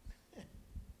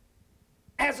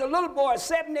 As a little boy,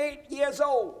 7, 8 years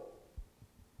old,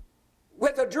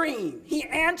 with a dream, he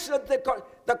answered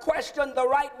the question the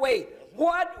right way.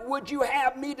 What would you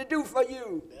have me to do for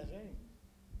you? That's right.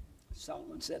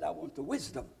 Solomon said, I want the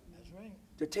wisdom That's right.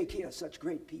 to take care of such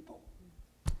great people.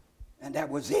 And that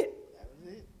was it. That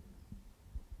was it.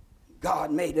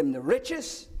 God made him the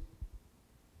richest.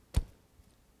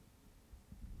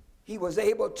 He was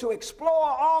able to explore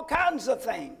all kinds of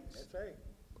things That's right.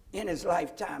 in his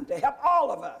lifetime to help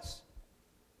all of us.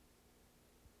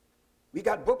 We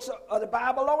got books of the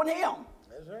Bible on him.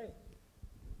 That's right.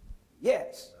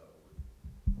 Yes.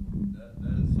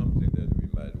 That is something that we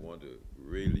might want to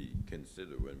really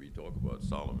consider when we talk about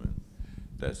Solomon.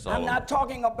 That Solomon. I'm not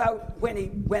talking about when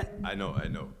he went. I know.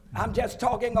 I'm just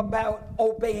talking about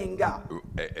obeying God.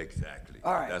 Exactly.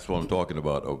 All right. That's what I'm talking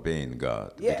about, obeying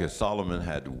God. Yeah. Because Solomon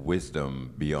had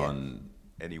wisdom beyond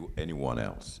anyone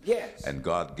else. Yes. And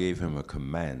God gave him a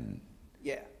command.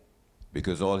 Yeah.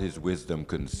 Because all his wisdom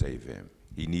couldn't save him.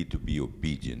 He needed to be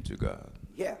obedient to God.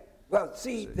 Yeah. Well,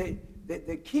 see,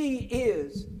 the key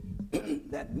is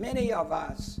that many of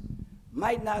us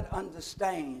might not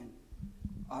understand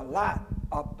a lot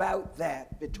about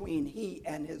that between he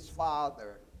and his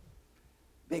father,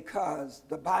 because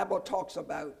the Bible talks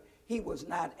about he was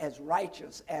not as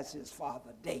righteous as his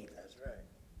father David. That's right.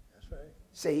 That's right.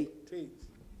 See, Teach.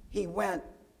 he went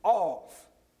off.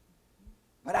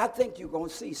 But I think you're going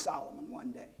to see Solomon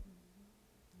one day.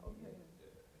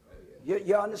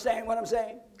 You understand what I'm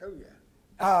saying?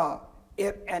 Oh,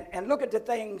 yeah. And look at the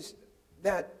things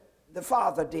that the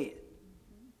father did.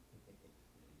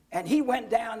 And he went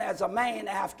down as a man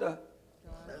after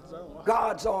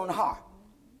God's own heart.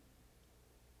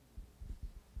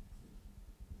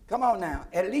 Come on now.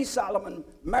 At least Solomon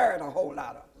married a whole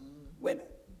lot of women.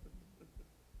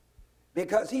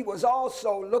 Because he was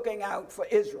also looking out for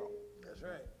Israel. That's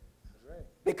right. That's right.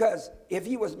 Because if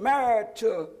he was married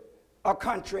to a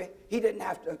country, he didn't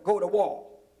have to go to war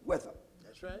with them.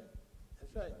 That's right.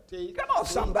 That's right. Teach. Come on,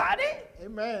 somebody.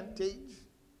 Amen. Teach.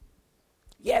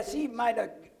 Yes, he might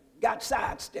have got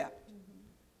sidestepped.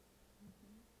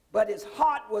 But his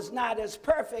heart was not as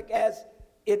perfect as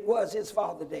it was his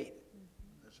father David.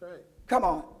 That's right. Come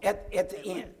on, at the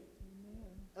end.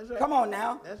 That's right. Come on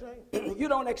now. That's right. You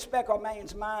don't expect a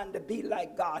man's mind to be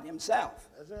like God himself.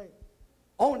 That's right.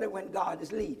 Only when God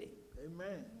is leading.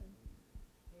 Amen.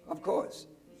 Of course.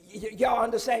 Y'all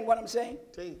understand what I'm saying?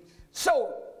 Teach.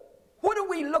 So, what are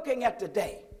we looking at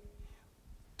today?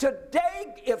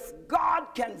 Today, if God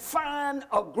can find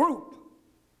a group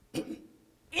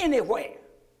anywhere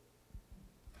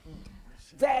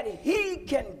that he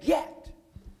can get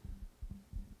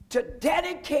to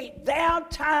dedicate their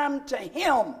time to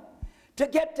him, to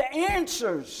get the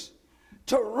answers,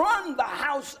 to run the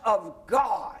house of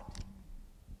God,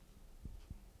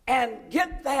 and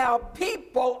get their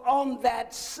people on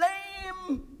that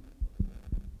same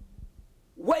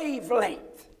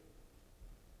wavelength.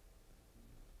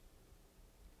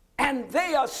 And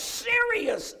they are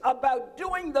serious about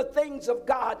doing the things of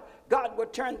God. God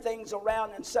would turn things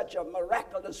around in such a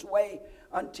miraculous way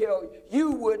until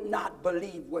you would not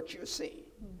believe what you're seeing.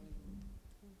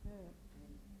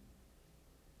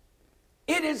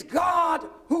 It is God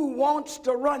who wants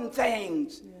to run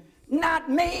things, not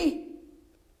me.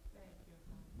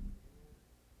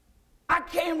 I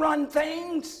can't run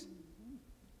things.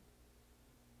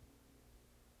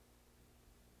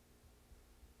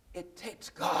 It takes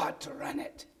God to run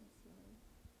it.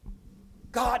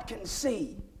 God can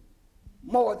see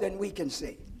more than we can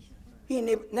see. He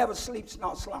never sleeps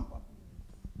nor slumber.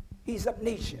 He's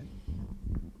omniscient.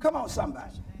 Come on,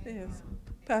 somebody. Yes.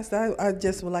 Pastor, I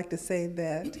just would like to say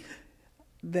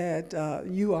that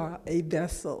you are a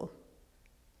vessel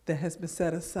that has been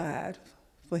set aside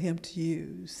for him to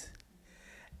use.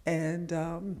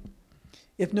 And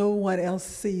if no one else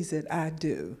sees it, I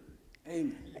do.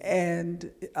 Amen.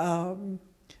 And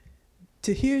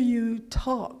to hear you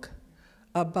talk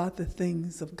about the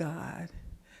things of God,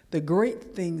 the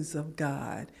great things of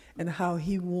God, and how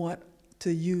he wants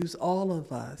to use all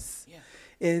of us,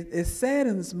 it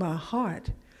saddens my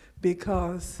heart,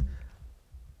 because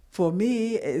for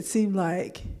me, it seemed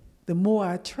like the more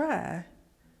I try,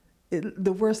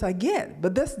 the worse I get.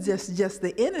 But that's just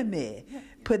the enemy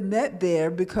putting that there,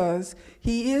 because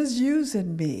he is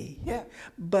using me. Yeah.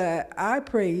 But I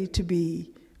pray to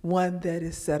be one that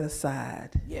is set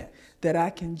aside, that I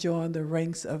can join the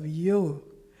ranks of you,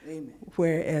 Amen.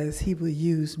 Whereas he will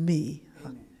use me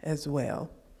as well.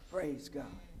 Praise God.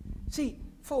 See,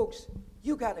 folks,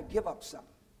 you got to give up something.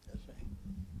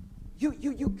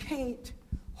 You can't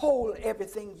hold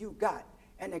everything you got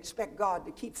and expect God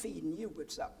to keep feeding you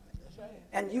with something.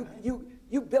 And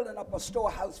you building up a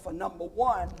storehouse for number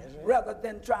one, rather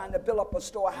than trying to build up a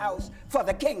storehouse for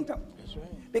the kingdom.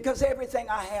 Because everything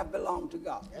I have belongs to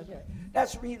God.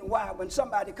 That's the reason why when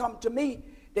somebody come to me,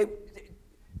 they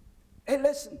hey,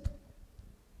 listen,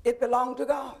 it belongs to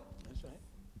God.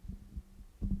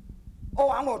 Oh,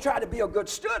 I'm going to try to be a good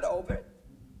steward over it.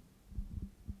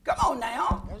 Come on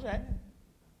now.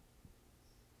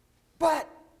 But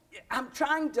I'm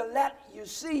trying to let you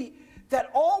see that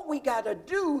all we got to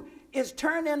do is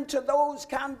turn into those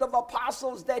kind of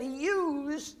apostles that he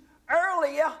used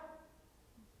earlier,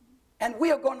 and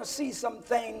we are going to see some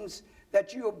things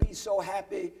that you'll be so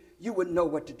happy you wouldn't know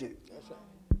what to do.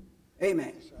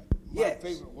 Amen. Yes.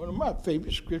 One of my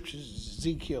favorite scriptures is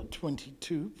Ezekiel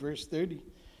 22, verse 30,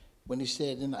 when he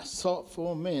said, "And I sought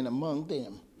for a man among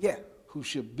them who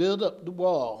should build up the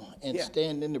wall and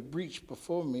stand in the breach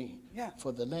before me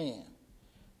for the land,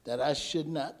 that I should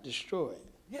not destroy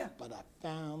it. But I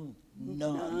found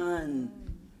none."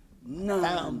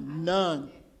 Found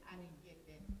none.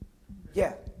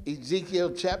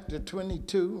 Ezekiel chapter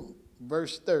 22,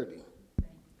 verse 30.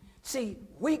 See,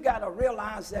 we got to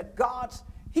realize that God's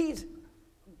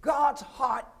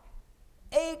heart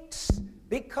aches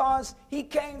because he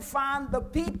can't find the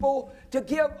people to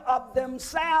give of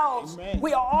themselves. Amen.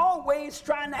 We are always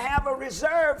trying to have a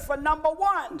reserve for number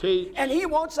one. Teach. And he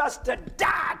wants us to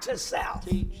die to self.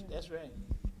 Teach, that's right.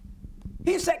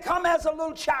 He said, come as a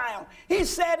little child. He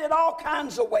said it all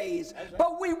kinds of ways,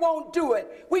 but we won't do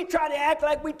it. We try to act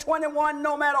like we're 21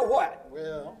 no matter what.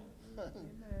 Well,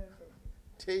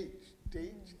 teach,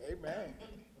 amen.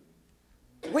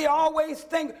 We always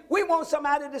think, we want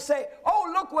somebody to say,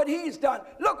 oh, look what he's done.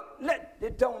 Look,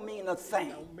 it don't mean a thing.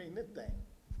 Don't mean a thing.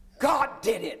 God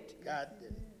did it. God did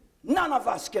it. None of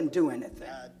us can do anything.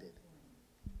 God did it.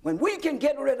 When we can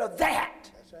get rid of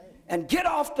that and get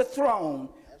off the throne,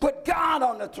 put God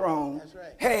on the throne,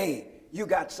 hey, you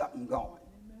got something going.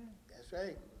 That's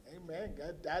right. Amen.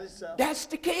 God, that is something. That's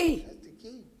the key. That's the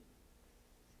key.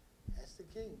 That's the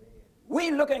key.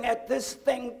 We're looking at this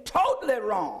thing totally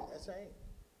wrong. That's right.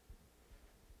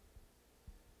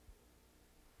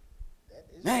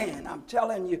 Man, I'm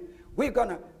telling you, we're going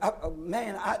to,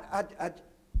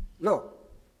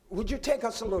 look, would you take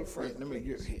us a little further? Let me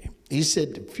get here. He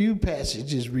said the few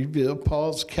passages reveal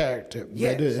Paul's character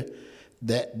better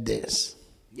than this.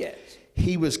 Yes.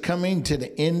 He was coming to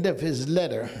the end of his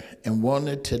letter and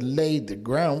wanted to lay the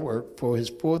groundwork for his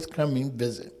forthcoming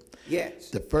visit. Yes.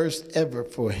 The first ever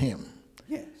for him.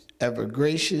 Yes. Ever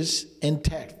gracious and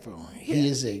tactful. Yes. He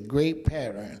is a great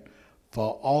pattern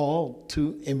for all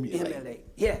to emulate.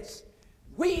 Yes.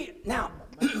 Now,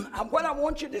 what I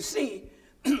want you to see,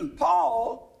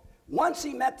 Paul, once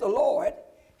he met the Lord,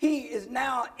 he is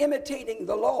now imitating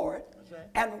the Lord,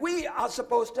 and we are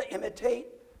supposed to imitate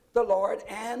the Lord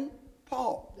and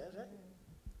Paul. That's right.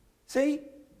 See,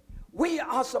 we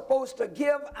are supposed to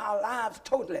give our lives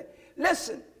totally.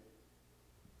 Listen,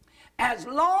 as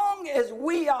long as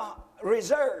we are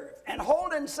reserved and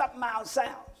holding something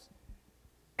ourselves,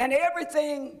 and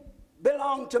everything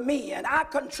belongs to me and I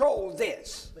control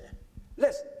this,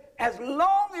 listen, as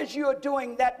long as you're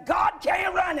doing that, God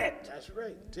can't run it. That's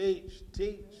right. Teach.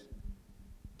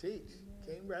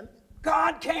 Can't run it.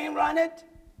 God can't run it.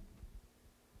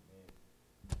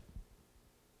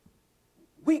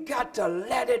 We got to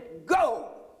let it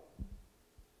go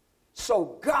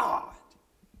so God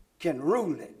can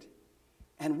rule it.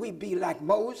 And we be like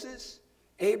Moses,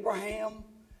 Abraham,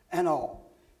 and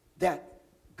all. That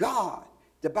God,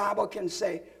 the Bible can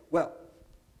say, well,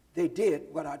 they did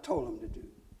what I told them to do.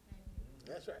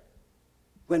 That's right.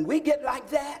 When we get like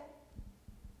that,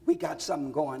 we got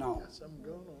something going on. Got something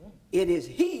going on. It is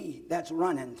he that's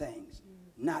running things,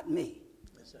 not me.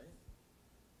 That's right.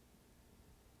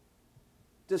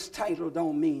 This title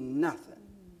don't mean nothing.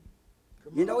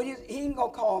 You know, he ain't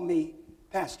going to call me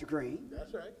Pastor Green.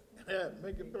 That's right. Yeah,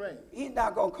 make it plain. He's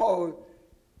not going to call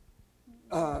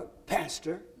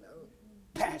Pastor. No.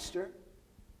 Pastor.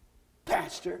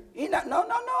 He not,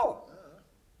 no.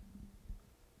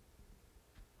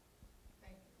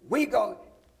 We go,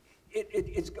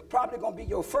 it's probably going to be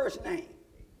your first name.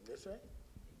 That's right.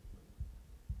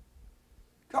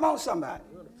 Come on, somebody.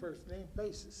 We're on a first name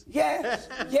basis. Yes.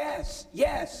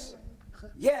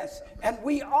 And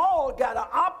we all got to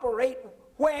operate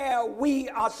where we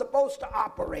are supposed to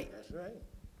operate. That's right.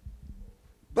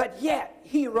 But yet,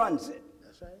 he runs it.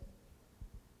 That's right.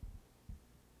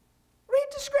 Read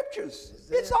the scriptures.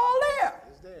 It's all there.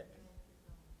 It's there.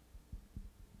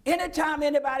 Anytime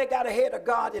anybody got ahead of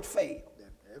God, it failed.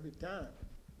 Every time.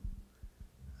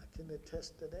 I can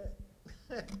attest to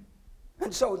that.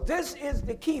 And so this is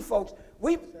the key, folks.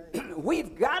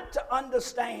 We've got to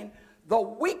understand that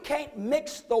we can't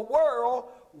mix the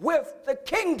world with the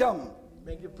kingdom.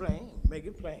 Make it plain. Make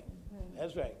it plain.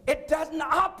 That's right. It doesn't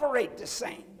operate the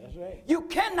same. That's right. You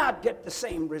cannot get the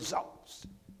same results.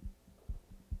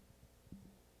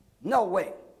 No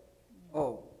way.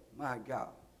 Oh, my God.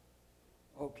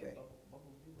 Okay.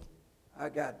 I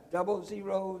got double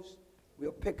zeros.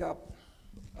 We'll pick up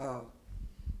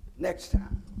next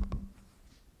time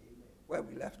where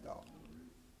we left off.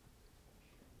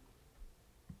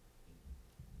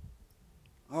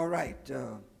 All right.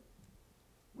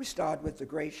 We start with the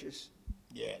gracious.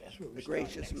 Yeah, that's what we The start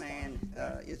gracious next man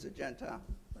is a Gentile.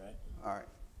 Right. All right.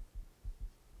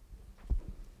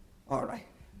 All right.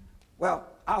 Well,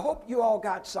 I hope you all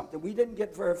got something. We didn't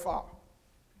get very far.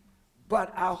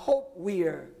 But I hope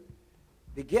we're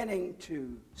beginning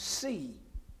to see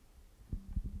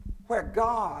where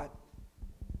God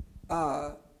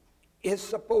is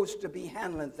supposed to be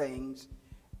handling things,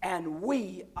 and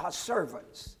we are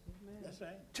servants That's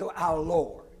right. to our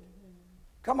Lord.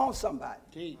 Come on, somebody.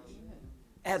 Teach.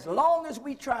 As long as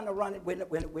we're trying to run it, we're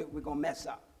going to mess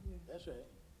up. That's right.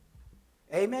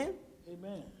 Amen?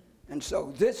 Amen. And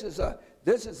so this is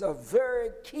a very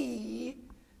key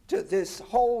to this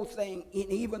whole thing,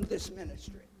 in even this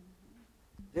ministry.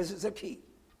 This is a key.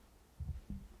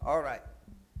 All right.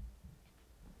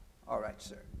 All right,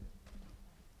 sir.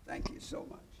 Thank you so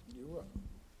much. You're welcome.